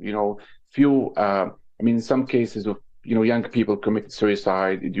alive. In some cases of young people commit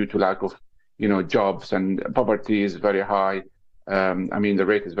suicide due to lack of, jobs, and poverty is very high. The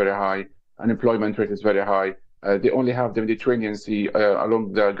rate is very high. Unemployment rate is very high. They only have the Mediterranean Sea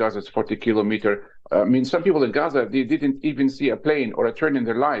along the Gaza's 40-kilometer. Some people in Gaza, they didn't even see a plane or a train in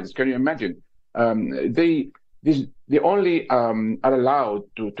their lives. Can you imagine? They only are allowed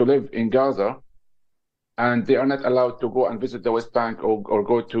to live in Gaza, and they are not allowed to go and visit the West Bank or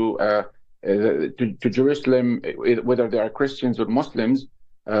go to Jerusalem, whether they are Christians or Muslims,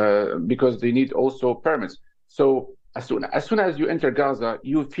 because they need also permits. So as soon as you enter Gaza,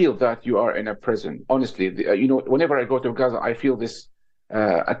 you feel that you are in a prison. Honestly, whenever I go to Gaza, I feel this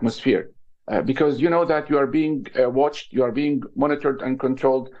atmosphere, because you know that you are being watched, you are being monitored and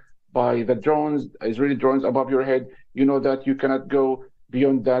controlled by the drones, Israeli drones above your head. You know that you cannot go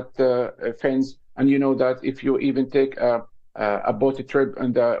beyond that fence, and you know that if you even take a boat trip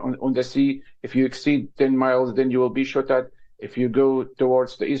on the sea, if you exceed 10 miles, then you will be shot at. If you go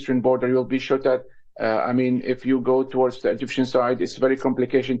towards the eastern border, you'll be shot at. If you go towards the Egyptian side, it's very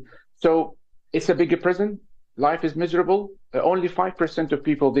complicated. So it's a bigger prison. Life is miserable. Only 5% of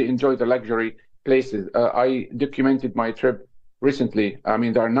people, they enjoy the luxury places. I documented my trip recently.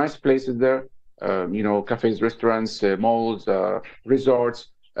 There are nice places there, cafes, restaurants, malls, resorts.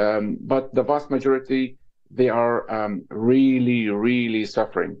 But the vast majority, they are really, really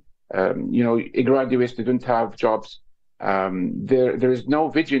suffering. Graduates, they don't have jobs. There is no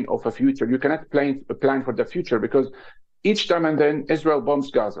vision of a future. You cannot plan for the future, because each time and then Israel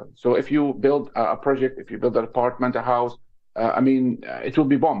bombs Gaza. So if you build a project, if you build an apartment, a house, it will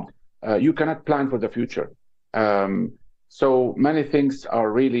be bombed. You cannot plan for the future. So many things are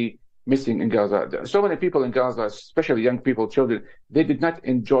really missing in Gaza. So many people in Gaza, especially young people, children, they did not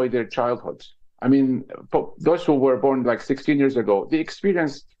enjoy their childhoods. I mean, those who were born like 16 years ago, they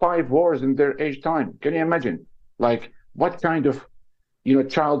experienced 5 wars in their age time. Can you imagine? Like, what kind of,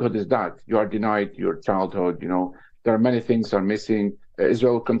 childhood is that? You are denied your childhood. There are many things are missing.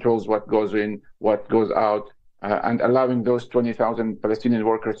 Israel controls what goes in, what goes out, and allowing those 20,000 Palestinian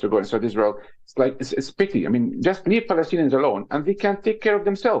workers to go inside Israel. It's like, it's pity. I mean, just leave Palestinians alone, and they can take care of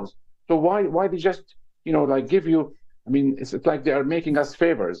themselves. So why they just, give you, I mean, it's like they are making us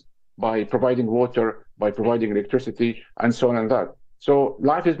favors by providing water, by providing electricity, and so on and that. So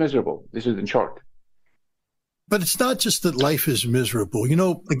life is miserable. This is in short. But it's not just that life is miserable.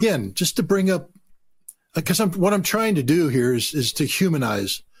 Again, just to bring up, because what I'm trying to do here is to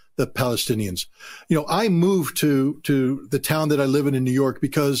humanize the Palestinians. I moved to the town that I live in New York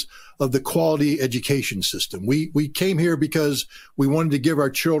because of the quality education system. We came here because we wanted to give our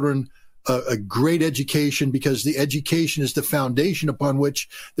children a great education, because the education is the foundation upon which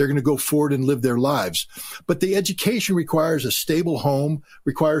they're going to go forward and live their lives. But the education requires a stable home,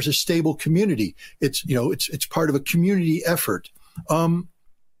 requires a stable community. It's part of a community effort.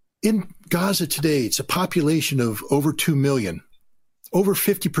 In Gaza today, it's a population of over 2 million. Over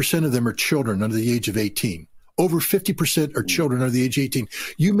 50% of them are children under the age of 18. Over 50% are children under the age of 18.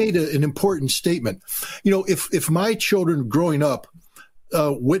 You made an important statement. If my children growing up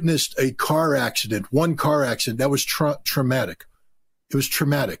witnessed a car accident, one car accident, that was traumatic. It was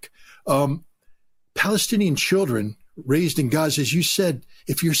traumatic. Palestinian children raised in Gaza, as you said,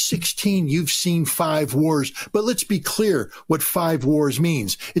 if you're 16, you've seen 5 wars. But let's be clear what 5 wars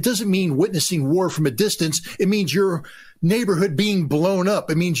means. It doesn't mean witnessing war from a distance. It means your neighborhood being blown up.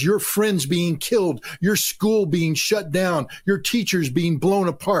 It means your friends being killed, your school being shut down, your teachers being blown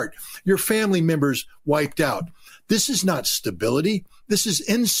apart, your family members wiped out. This is not stability. This is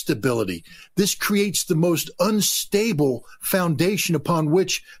instability. This creates the most unstable foundation upon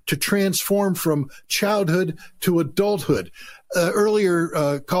which to transform from childhood to adulthood.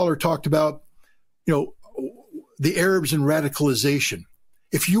 Earlier, caller talked about, the Arabs and radicalization.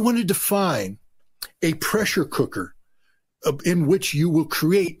 If you want to define a pressure cooker in which you will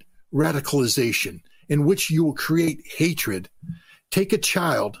create radicalization, in which you will create hatred, take a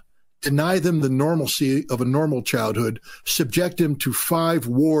child, deny them the normalcy of a normal childhood, subject them to 5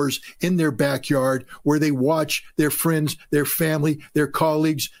 wars in their backyard where they watch their friends, their family, their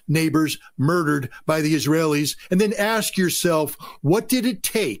colleagues, neighbors murdered by the Israelis, and then ask yourself, what did it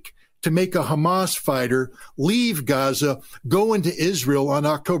take to make a Hamas fighter leave Gaza, go into Israel on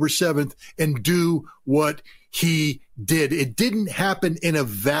October 7th, and do what he did? It didn't happen in a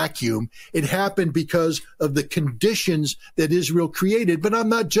vacuum. It happened because of the conditions that Israel created. But I'm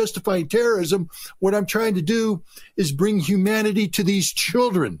not justifying terrorism. What I'm trying to do is bring humanity to these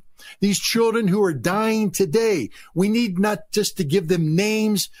children who are dying today. We need not just to give them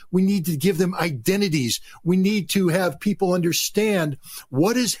names. We need to give them identities. We need to have people understand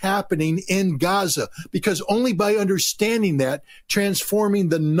what is happening in Gaza, because only by understanding that, transforming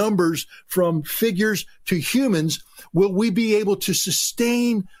the numbers from figures to humans, will we be able to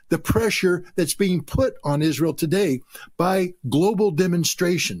sustain the pressure that's being put on Israel today by global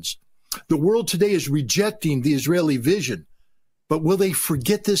demonstrations. The world today is rejecting the Israeli vision. But will they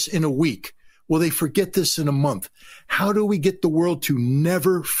forget this in a week? Will they forget this in a month? How do we get the world to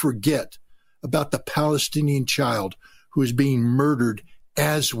never forget about the Palestinian child who is being murdered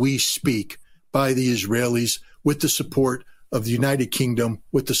as we speak by the Israelis with the support of the United Kingdom,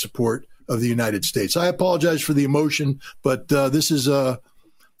 with the support of the United States? I apologize for the emotion, but this is a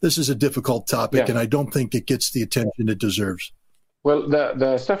difficult topic, and I don't think it gets the attention it deserves. Well,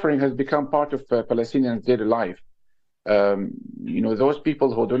 the suffering has become part of Palestinians' daily life. Those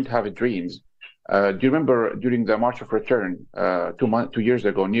people who don't have dreams. Do you remember during the March of Return 2 years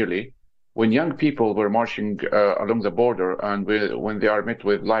ago, nearly, when young people were marching along the border, and when they are met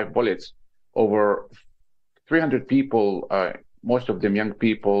with live bullets, over 300 people, most of them young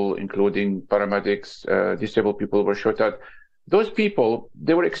people, including paramedics, disabled people, were shot at. Those people,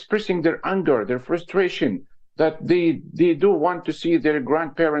 they were expressing their anger, their frustration, that they do want to see their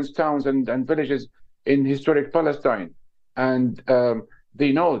grandparents' towns and villages in historic Palestine. And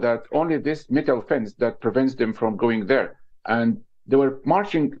they know that only this metal fence that prevents them from going there. And they were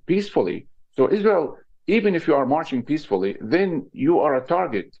marching peacefully. So Israel, even if you are marching peacefully, then you are a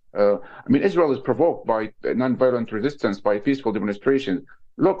target. Israel is provoked by nonviolent resistance, by peaceful demonstrations.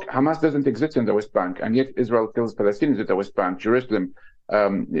 Look, Hamas doesn't exist in the West Bank, and yet Israel kills Palestinians in the West Bank, Jerusalem,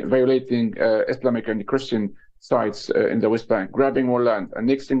 violating Islamic and Christian sites in the West Bank, grabbing more land,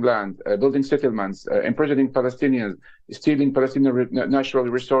 annexing land, building settlements, imprisoning Palestinians, stealing Palestinian natural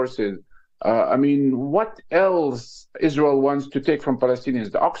resources. What else Israel wants to take from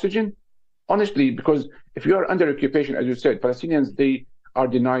Palestinians? The oxygen? Honestly, because if you are under occupation, as you said, Palestinians, they are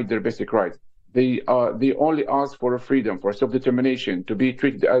denied their basic rights. They only ask for freedom, for self-determination, to be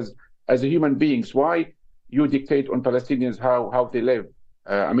treated as human beings. Why you dictate on Palestinians how they live?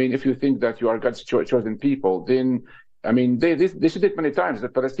 If you think that you are God's chosen people, then, they said it many times,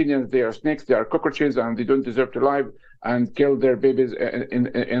 that Palestinians, they are snakes, they are cockroaches, and they don't deserve to live, and kill their babies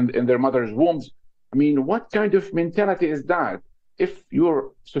in their mother's wombs. What kind of mentality is that? If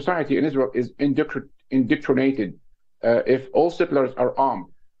your society in Israel is indoctrinated, if all settlers are armed,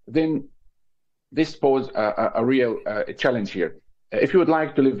 then this poses a real challenge here. If you would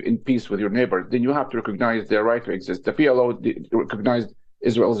like to live in peace with your neighbors, then you have to recognize their right to exist. The PLO recognized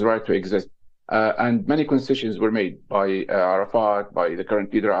Israel's right to exist. And many concessions were made by Arafat, by the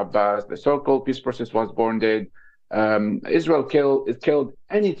current leader Abbas. The so-called peace process was born dead. Israel killed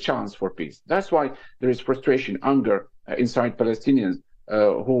any chance for peace. That's why there is frustration, anger inside Palestinians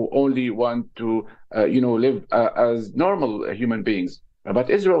who only want to, live as normal human beings. But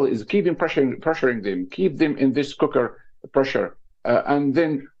Israel is keeping pressuring them, keep them in this cooker pressure. And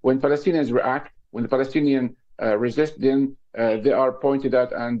then when Palestinians react, when the Palestinians resist, then they are pointed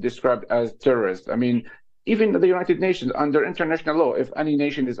at and described as terrorists. Even the United Nations, under international law, if any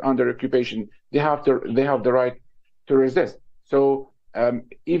nation is under occupation, they have the right to resist. So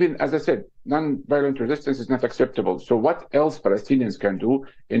even, as I said, non-violent resistance is not acceptable. So what else Palestinians can do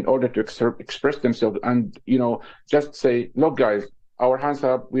in order to express themselves and, just say, look, guys, our hands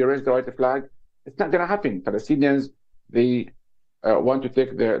up, we raise the white flag? It's not going to happen. Palestinians, they want to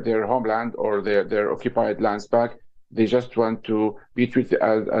take their homeland or their occupied lands back. They just want to be treated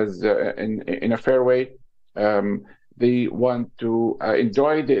as in a fair way. They want to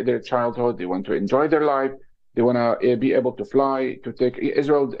enjoy their childhood. They want to enjoy their life. They want to be able to fly, to take.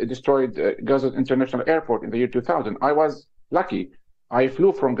 Israel destroyed Gaza International Airport in the year 2000. I was lucky. I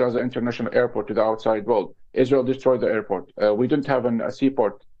flew from Gaza International Airport to the outside world. Israel destroyed the airport. We didn't have a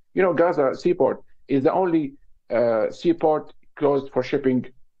seaport. Gaza seaport is the only seaport closed for shipping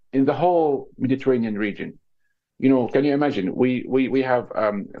in the whole Mediterranean region. Can you imagine? We have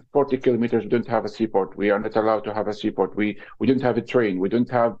 40 kilometers. We don't have a seaport. We are not allowed to have a seaport. We don't have a train. We don't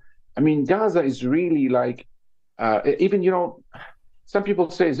have. Gaza is really like even some people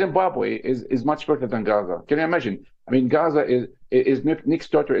say Zimbabwe is much better than Gaza. Can you imagine? Gaza is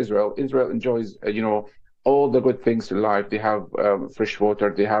next door to Israel. Israel enjoys all the good things in life. They have fresh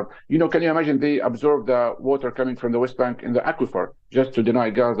water. They have, can you imagine? They absorb the water coming from the West Bank in the aquifer just to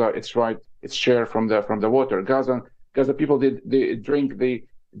deny Gaza its share from the water. Gaza people they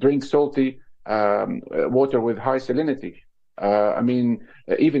drink salty water with high salinity.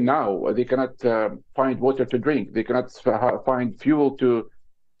 Even now they cannot find water to drink. They cannot find fuel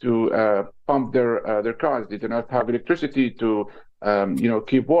to pump their cars. They do not have electricity to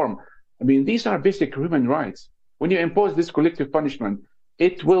keep warm. These are basic human rights. When you impose this collective punishment,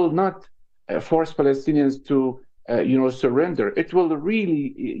 it will not force Palestinians to surrender. It will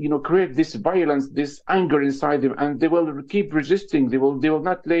really create this violence, this anger inside them, and they will keep resisting. They will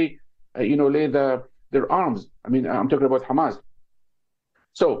not lay their arms. I'm talking about Hamas.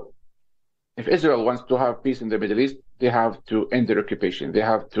 So if Israel wants to have peace in the Middle East, they have to end their occupation. They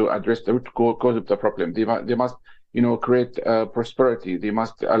have to address the root cause of the problem. They must create prosperity. They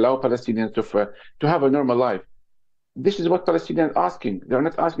must allow Palestinians to have a normal life. This is what Palestinians are asking. They're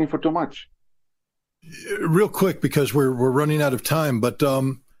not asking for too much. Real quick, because we're running out of time, but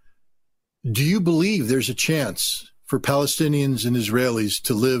do you believe there's a chance for Palestinians and Israelis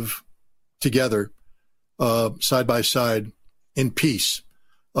to live together side by side in peace?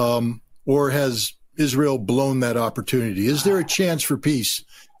 Or has Israel blown that opportunity? Is there a chance for peace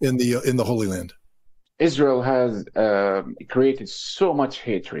in the Holy Land? Israel has created so much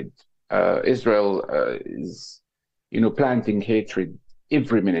hatred. Israel is, planting hatred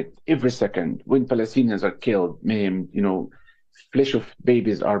every minute, every second. When Palestinians are killed, maimed, flesh of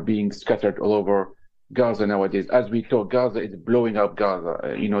babies are being scattered all over Gaza nowadays. As we talk, Gaza is blowing up Gaza,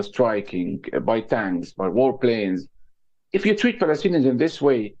 striking by tanks, by warplanes. If you treat Palestinians in this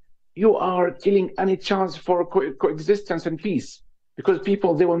way, you are killing any chance for coexistence and peace, because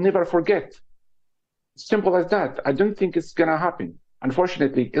people, they will never forget. Simple as that. I don't think it's going to happen.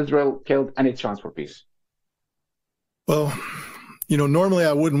 Unfortunately, Israel killed any chance for peace. Well, normally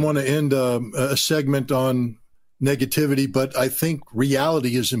I wouldn't want to end a segment on negativity, but I think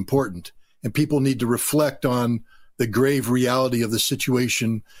reality is important, and people need to reflect on the grave reality of the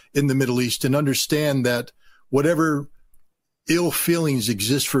situation in the Middle East and understand that whatever ill feelings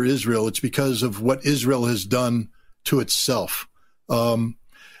exist for Israel, it's because of what Israel has done to itself.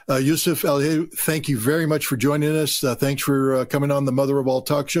 Yusuf Ali, thank you very much for joining us. Thanks for coming on the Mother of All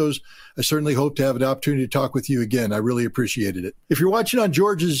Talk Shows. I certainly hope to have an opportunity to talk with you again. I really appreciated it. If you're watching on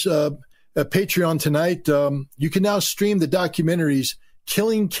George's Patreon tonight, you can now stream the documentaries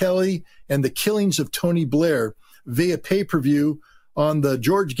Killing Kelly and The Killings of Tony Blair via pay-per-view on the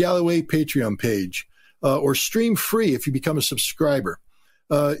George Galloway Patreon page, or stream free if you become a subscriber.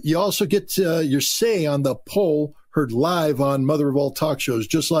 You also get your say on the poll heard live on Mother of All Talk Shows,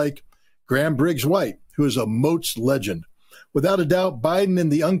 just like Graham Briggs White, who is a Moats legend. Without a doubt, Biden and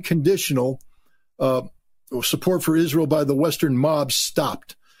the unconditional support for Israel by the Western mob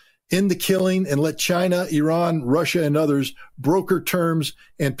stopped. End the killing and let China, Iran, Russia, and others broker terms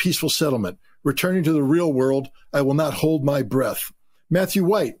and peaceful settlement. Returning to the real world, I will not hold my breath. Matthew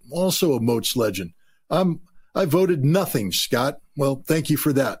White, also a Moats legend. I voted nothing, Scott. Well, thank you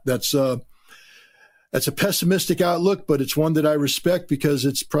for that. That's a pessimistic outlook, but it's one that I respect because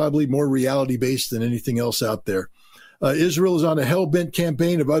it's probably more reality-based than anything else out there. Israel is on a hell-bent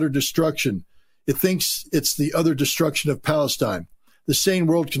campaign of utter destruction. It thinks it's the utter destruction of Palestine. The sane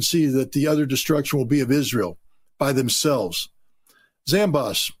world can see that the utter destruction will be of Israel by themselves.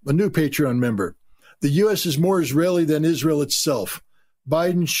 Zambos, a new Patreon member. The U.S. is more Israeli than Israel itself.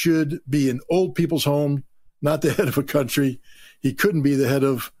 Biden should be an old people's home, not the head of a country. He couldn't be the head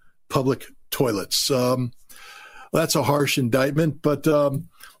of public toilets. That's a harsh indictment. But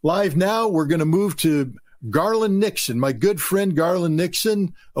live now, we're going to move to Garland Nixon, my good friend Garland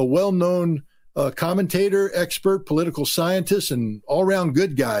Nixon, a well-known commentator, expert, political scientist, and all-around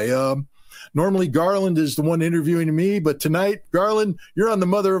good guy. Normally, Garland is the one interviewing me, but tonight, Garland, you're on the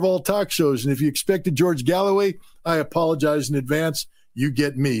Mother of All Talk Shows, and if you expected George Galloway, I apologize in advance. You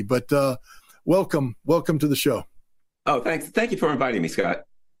get me. But welcome to the show. Oh, thanks. Thank you for inviting me, Scott.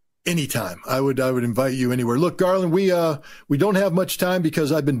 Anytime. I would invite you anywhere. Look, Garland, we don't have much time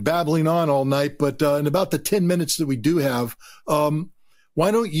because I've been babbling on all night, but in about the 10 minutes that we do have,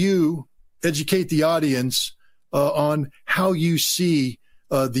 why don't you educate the audience on how you see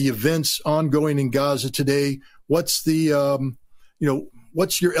the events ongoing in Gaza today? What's the,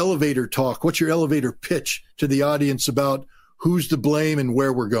 what's your elevator talk? What's your elevator pitch to the audience about who's to blame and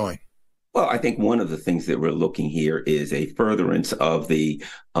where we're going? Well, I think one of the things that we're looking here is a furtherance of the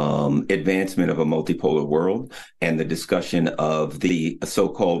advancement of a multipolar world and the discussion of the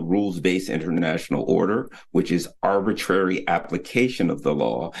so-called rules-based international order, which is arbitrary application of the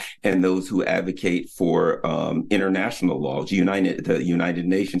law, and those who advocate for international laws, the United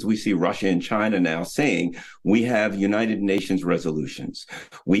Nations. We see Russia and China now saying we have United Nations resolutions.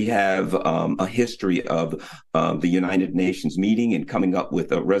 We have a history of the United Nations meeting and coming up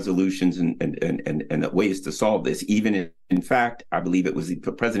with resolutions and ways to solve this. Even in fact, I believe it was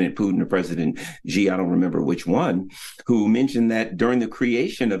President Putin or President Xi, I don't remember which one, who mentioned that during the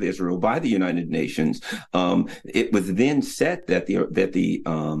creation of Israel by the United Nations, it was then set that the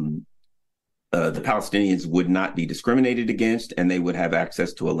Palestinians would not be discriminated against and they would have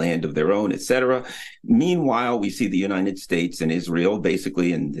access to a land of their own, etc. Meanwhile, we see the United States and Israel,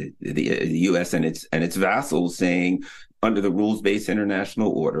 basically, and the U.S. and its vassals saying, under the rules-based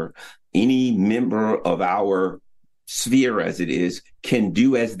international order, any member of our sphere, as it is, can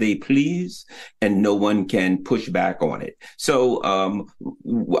do as they please, and no one can push back on it. So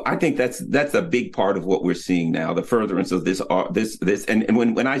I think that's a big part of what we're seeing now, the furtherance of this. And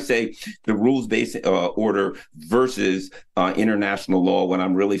when I say the rules-based order versus international law, what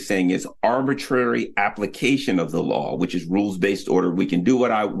I'm really saying is arbitrary application of the law, which is rules-based order. We can do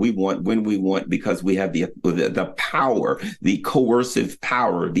what we want when we want because we have the power, the coercive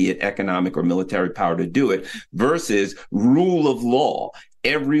power, be it economic or military power to do it, versus rule of law.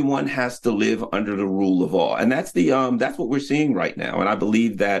 Everyone has to live under the rule of law, and that's what we're seeing right now. And I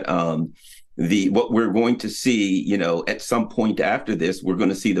believe that what we're going to see, at some point after this, we're going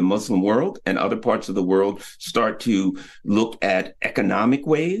to see the Muslim world and other parts of the world start to look at economic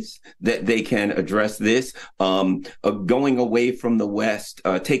ways that they can address this, going away from the West,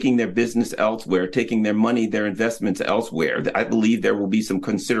 taking their business elsewhere, taking their money, their investments elsewhere. I believe there will be some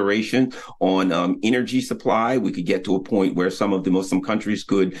consideration on energy supply. We could get to a point where some of the Muslim countries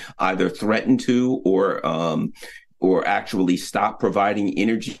could either threaten to or actually stop providing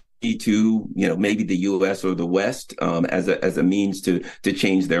energy to, maybe the U.S. or the West as a means to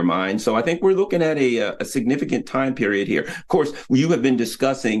change their mind. So I think we're looking at a significant time period here. Of course, you have been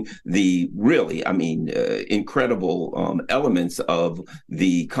discussing the really, incredible elements of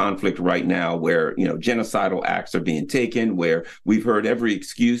the conflict right now, where genocidal acts are being taken, where we've heard every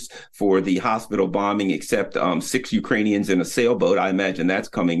excuse for the hospital bombing except 6 Ukrainians in a sailboat. I imagine that's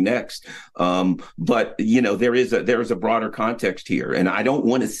coming next. But there is a broader context here, and I don't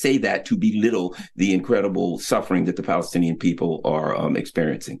want to say that to belittle the incredible suffering that the Palestinian people are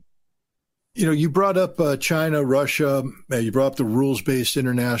experiencing. You brought up China, Russia. You brought up the rules-based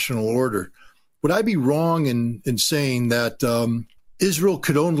international order. Would I be wrong in saying that Israel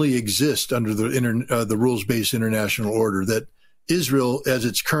could only exist under the rules-based international order? That Israel, as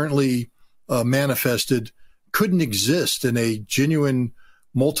it's currently manifested, couldn't exist in a genuine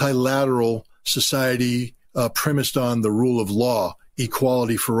multilateral society premised on the rule of law,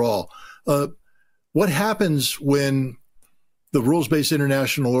 equality for all. What happens when the rules-based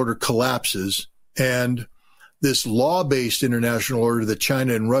international order collapses and this law-based international order that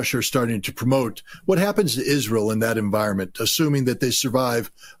China and Russia are starting to promote? What happens to Israel in that environment, assuming that they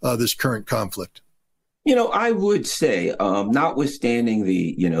survive this current conflict? I would say, notwithstanding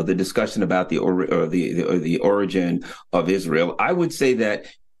the discussion about the origin of Israel, I would say that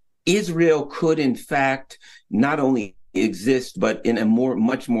Israel could, in fact, not only exist, but in a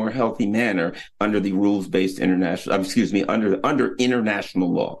much more healthy manner under the rules-based under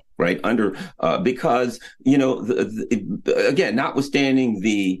international law, right? Because, again, notwithstanding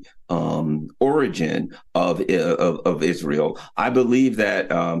the origin of Israel, I believe that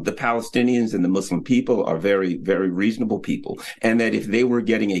the Palestinians and the Muslim people are very, very reasonable people, and that if they were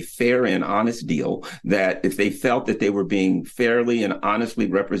getting a fair and honest deal, that if they felt that they were being fairly and honestly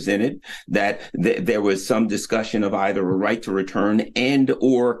represented, that there was some discussion of either a right to return and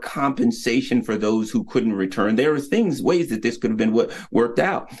or compensation for those who couldn't return. There are ways that this could have been worked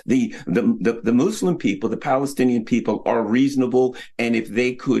out. The Muslim people, the Palestinian people, are reasonable, and if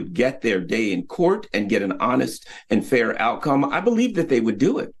they could get their day in court and get an honest and fair outcome, I believe that they would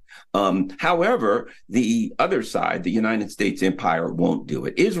do it. However, the other side, the United States empire, won't do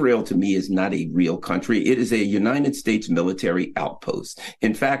it. Israel, to me, is not a real country. It is a United States military outpost.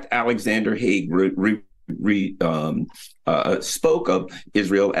 In fact, Alexander Haig spoke of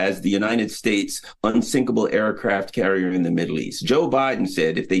Israel as the United States unsinkable aircraft carrier in the Middle East. Joe Biden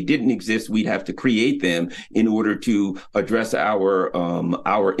said if they didn't exist, we'd have to create them in order to address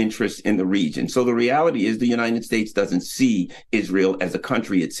our interests in the region. So the reality is the United States doesn't see Israel as a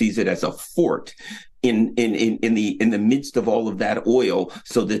country. It sees it as a fort in the midst of all of that oil,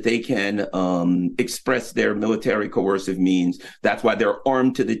 so that they can express their military coercive means. That's why they're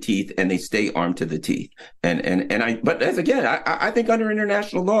armed to the teeth, and they stay armed to the teeth. I think under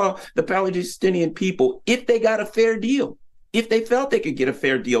international law, the Palestinian people, if they got a fair deal, if they felt they could get a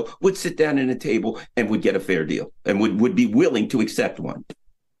fair deal, would sit down at a table and would get a fair deal and would be willing to accept one.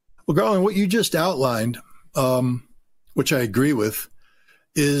 Well, Garland, what you just outlined, which I agree with,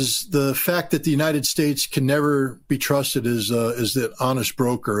 is the fact that the United States can never be trusted as the honest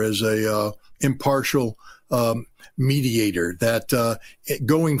broker, as a impartial mediator. That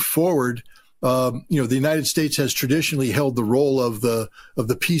going forward, the United States has traditionally held the role of the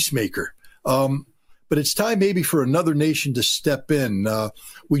peacemaker. But it's time maybe for another nation to step in.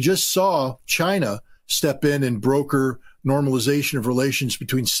 We just saw China step in and broker normalization of relations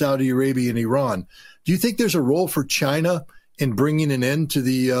between Saudi Arabia and Iran. Do you think there's a role for China in bringing an end to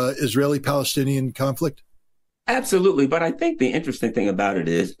the Israeli-Palestinian conflict? Absolutely. But I think the interesting thing about it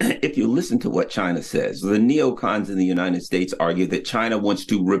is, if you listen to what China says, the neocons in the United States argue that China wants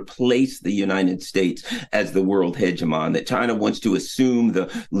to replace the United States as the world hegemon, that China wants to assume the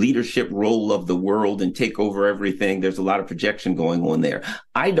leadership role of the world and take over everything. There's a lot of projection going on there.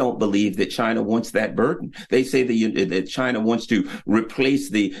 I don't believe that China wants that burden. They say that China wants to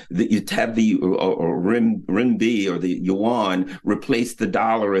replace the renminbi or the yuan, replace the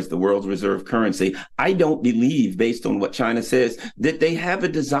dollar as the world's reserve currency. I don't believe, based on what China says, that they have a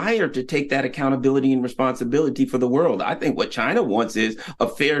desire to take that accountability and responsibility for the world. I think what China wants is a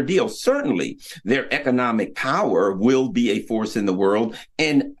fair deal. Certainly, their economic power will be a force in the world.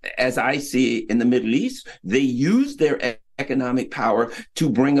 And as I see in the Middle East, they use their economic power to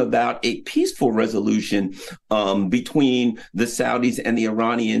bring about a peaceful resolution between the Saudis and the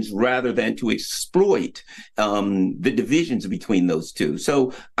Iranians rather than to exploit the divisions between those two.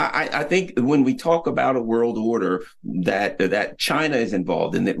 So I think when we talk about a world order that China is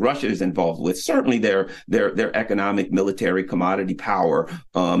involved in, that Russia is involved with, certainly their economic, military, commodity power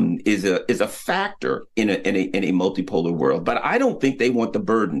is a factor in a multipolar world. But I don't think they want the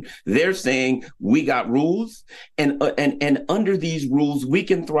burden. They're saying we got rules, and under these rules we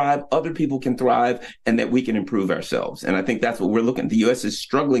can thrive, other people can thrive, and that we can improve ourselves. And I think that's what we're looking at. The U.S. is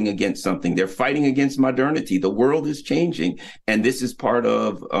struggling against something. They're fighting against modernity. The world is changing, and this is part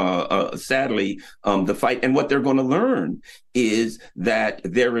of sadly the fight. And what they're going to learn is that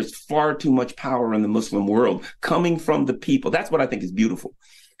there is far too much power in the Muslim world coming from the people. That's what I think is beautiful.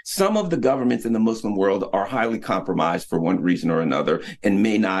 Some of the governments in the Muslim world are highly compromised for one reason or another and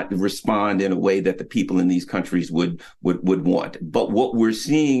may not respond in a way that the people in these countries would want. But what we're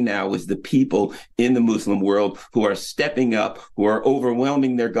seeing now is the people in the Muslim world who are stepping up, who are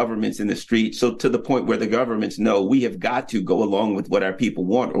overwhelming their governments in the street. So to the point where the governments know we have got to go along with what our people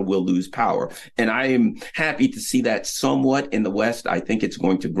want or we'll lose power. And I am happy to see that somewhat in the West. I think it's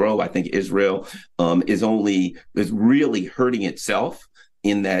going to grow. I think Israel is really hurting itself,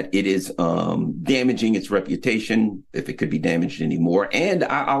 in that it is damaging its reputation, if it could be damaged anymore. And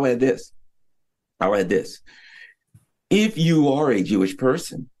I'll add this. If you are a Jewish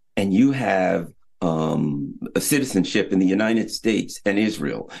person and you have a citizenship in the United States and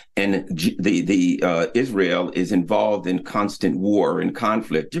Israel, and Israel is involved in constant war and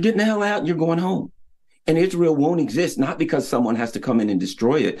conflict, you're getting the hell out and you're going home. And Israel won't exist, not because someone has to come in and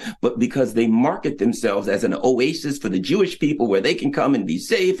destroy it, but because they market themselves as an oasis for the Jewish people where they can come and be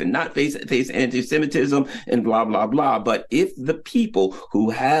safe and not face anti-Semitism and blah, blah, blah. But if the people who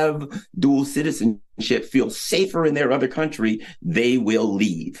have dual citizenship feel safer in their other country, they will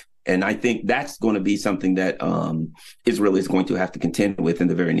leave. And I think that's going to be something that Israel is going to have to contend with in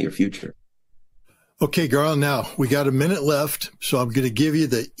the very near future. Okay, Garland, now we got a minute left, so I'm going to give you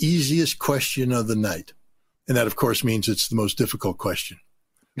the easiest question of the night. And that, of course, means it's the most difficult question.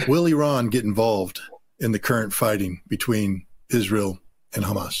 Will Iran get involved in the current fighting between Israel and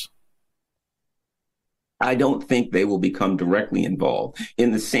Hamas? I don't think they will become directly involved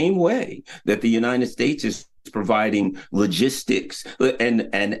in the same way that the United States is providing logistics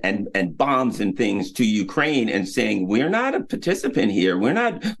and bombs and things to Ukraine and saying, we're not a participant here. We're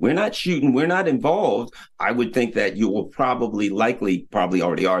not shooting. We're not involved. I would think that you will probably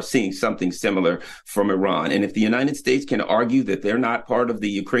already are seeing something similar from Iran. And if the United States can argue that they're not part of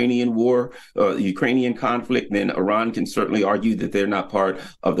the Ukrainian war, Ukrainian conflict, then Iran can certainly argue that they're not part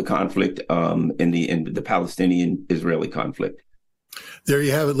of the conflict in the Palestinian-Israeli conflict. There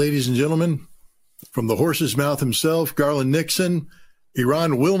you have it, ladies and gentlemen. From the horse's mouth himself, Garland Nixon,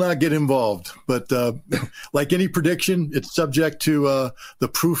 Iran will not get involved. But like any prediction, it's subject to the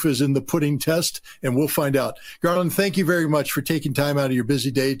proof is in the pudding test, and we'll find out. Garland, thank you very much for taking time out of your busy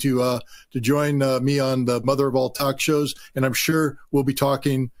day to join me on the Mother of All Talk Shows, and I'm sure we'll be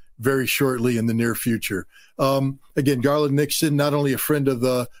talking very shortly in the near future. Again, Garland Nixon, not only a friend of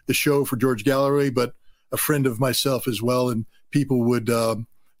the show for George Galloway, but a friend of myself as well, and people would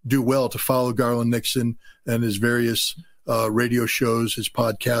do well to follow Garland Nixon and his various radio shows, his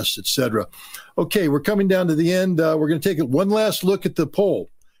podcasts, etc. Okay, we're coming down to the end. We're going to take one last look at the poll.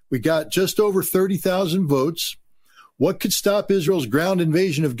 We got just over 30,000 votes. What could stop Israel's ground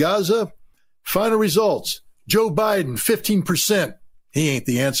invasion of Gaza? Final results. Joe Biden, 15%. He ain't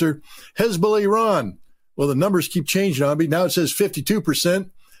the answer. Hezbollah, Iran. Well, the numbers keep changing on me. Now it says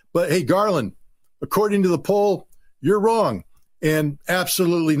 52%. But hey, Garland, according to the poll, you're wrong. And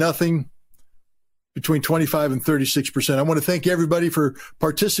absolutely nothing between 25 and 36%. I want to thank everybody for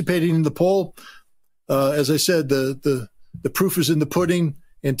participating in the poll. As I said, the proof is in the pudding,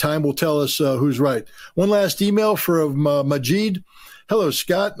 and time will tell us who's right. One last email from Majid. Hello,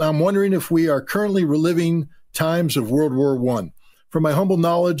 Scott. I'm wondering if we are currently reliving times of World War I. From my humble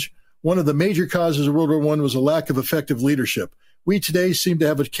knowledge, one of the major causes of World War I was a lack of effective leadership. We today seem to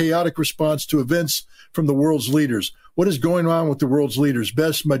have a chaotic response to events from the world's leaders. What is going on with the world's leaders?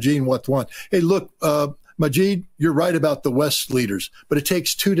 Best, Majid, what want? Hey, look, Majid, you're right about the West's leaders, but it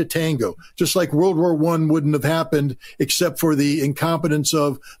takes two to tango. Just like World War I wouldn't have happened except for the incompetence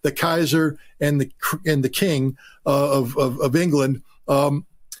of the Kaiser and the King of England. World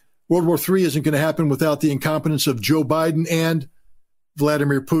War III isn't going to happen without the incompetence of Joe Biden and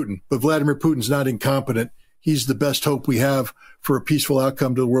Vladimir Putin. But Vladimir Putin's not incompetent. He's the best hope we have for a peaceful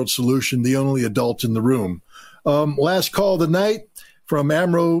outcome to the world solution, the only adult in the room. Last call of the night from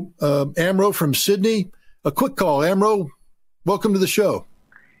Amro from Sydney. A quick call, Amro. Welcome to the show.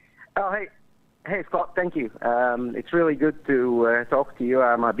 Oh, hey, Scott. Thank you. It's really good to talk to you.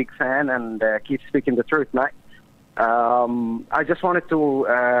 I'm a big fan, and keep speaking the truth, mate. I just wanted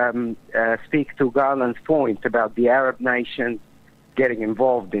to speak to Garland's point about the Arab nations getting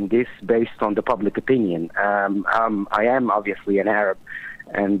involved in this based on the public opinion. I am obviously an Arab,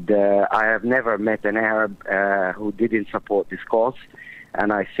 and I have never met an Arab who didn't support this cause.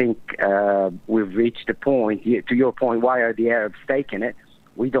 And I think we've reached the point, to your point, why are the Arabs taking it?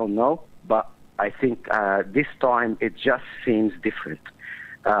 We don't know, but I think this time it just seems different.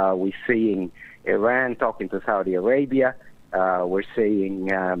 We're seeing Iran talking to Saudi Arabia. We're seeing,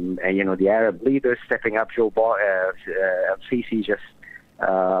 the Arab leaders stepping up. Sisi just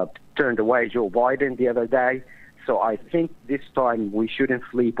turned away Joe Biden the other day. So I think this time we shouldn't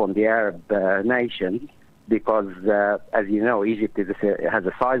sleep on the Arab nations because, as you know, Egypt has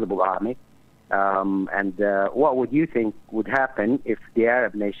a sizable army. And what would you think would happen if the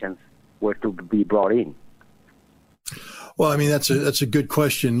Arab nations were to be brought in? Well, I mean, that's a good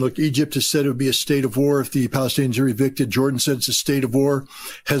question. Look, Egypt has said it would be a state of war if the Palestinians are evicted. Jordan said it's a state of war.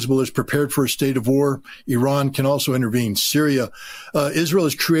 Hezbollah is prepared for a state of war. Iran can also intervene. Syria, Israel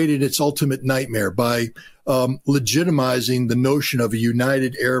has created its ultimate nightmare by legitimizing the notion of a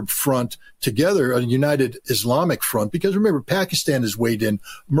united Arab front together, a united Islamic front. Because remember, Pakistan has weighed in,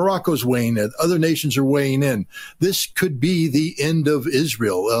 Morocco's weighing in, other nations are weighing in. This could be the end of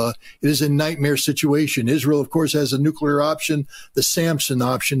Israel. It is a nightmare situation. Israel, of course, has a nuclear option, the Samson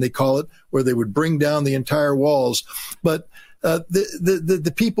option, they call it, where they would bring down the entire walls. But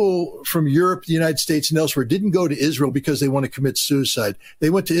the people from Europe, the United States, and elsewhere didn't go to Israel because they want to commit suicide.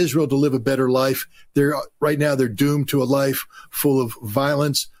 They went to Israel to live a better life. Right now they're doomed to a life full of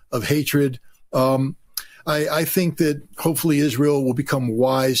violence, of hatred. I think that hopefully Israel will become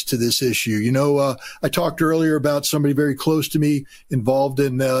wise to this issue. I talked earlier about somebody very close to me involved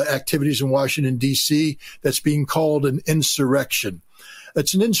in activities in Washington, D.C. that's being called an insurrection.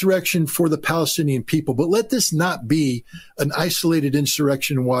 It's an insurrection for the Palestinian people, but let this not be an isolated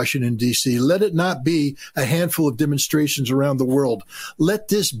insurrection in Washington, D.C. Let it not be a handful of demonstrations around the world. Let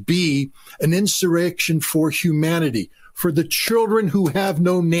this be an insurrection for humanity, for the children who have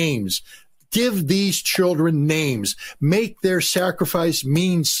no names. Give these children names. Make their sacrifice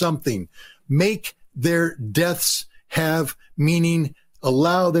mean something. Make their deaths have meaning.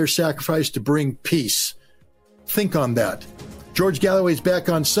 Allow their sacrifice to bring peace. Think on that. George Galloway's back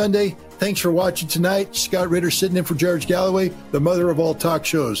on Sunday. Thanks for watching tonight. Scott Ritter sitting in for George Galloway, the mother of all talk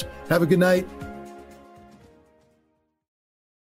shows. Have a good night.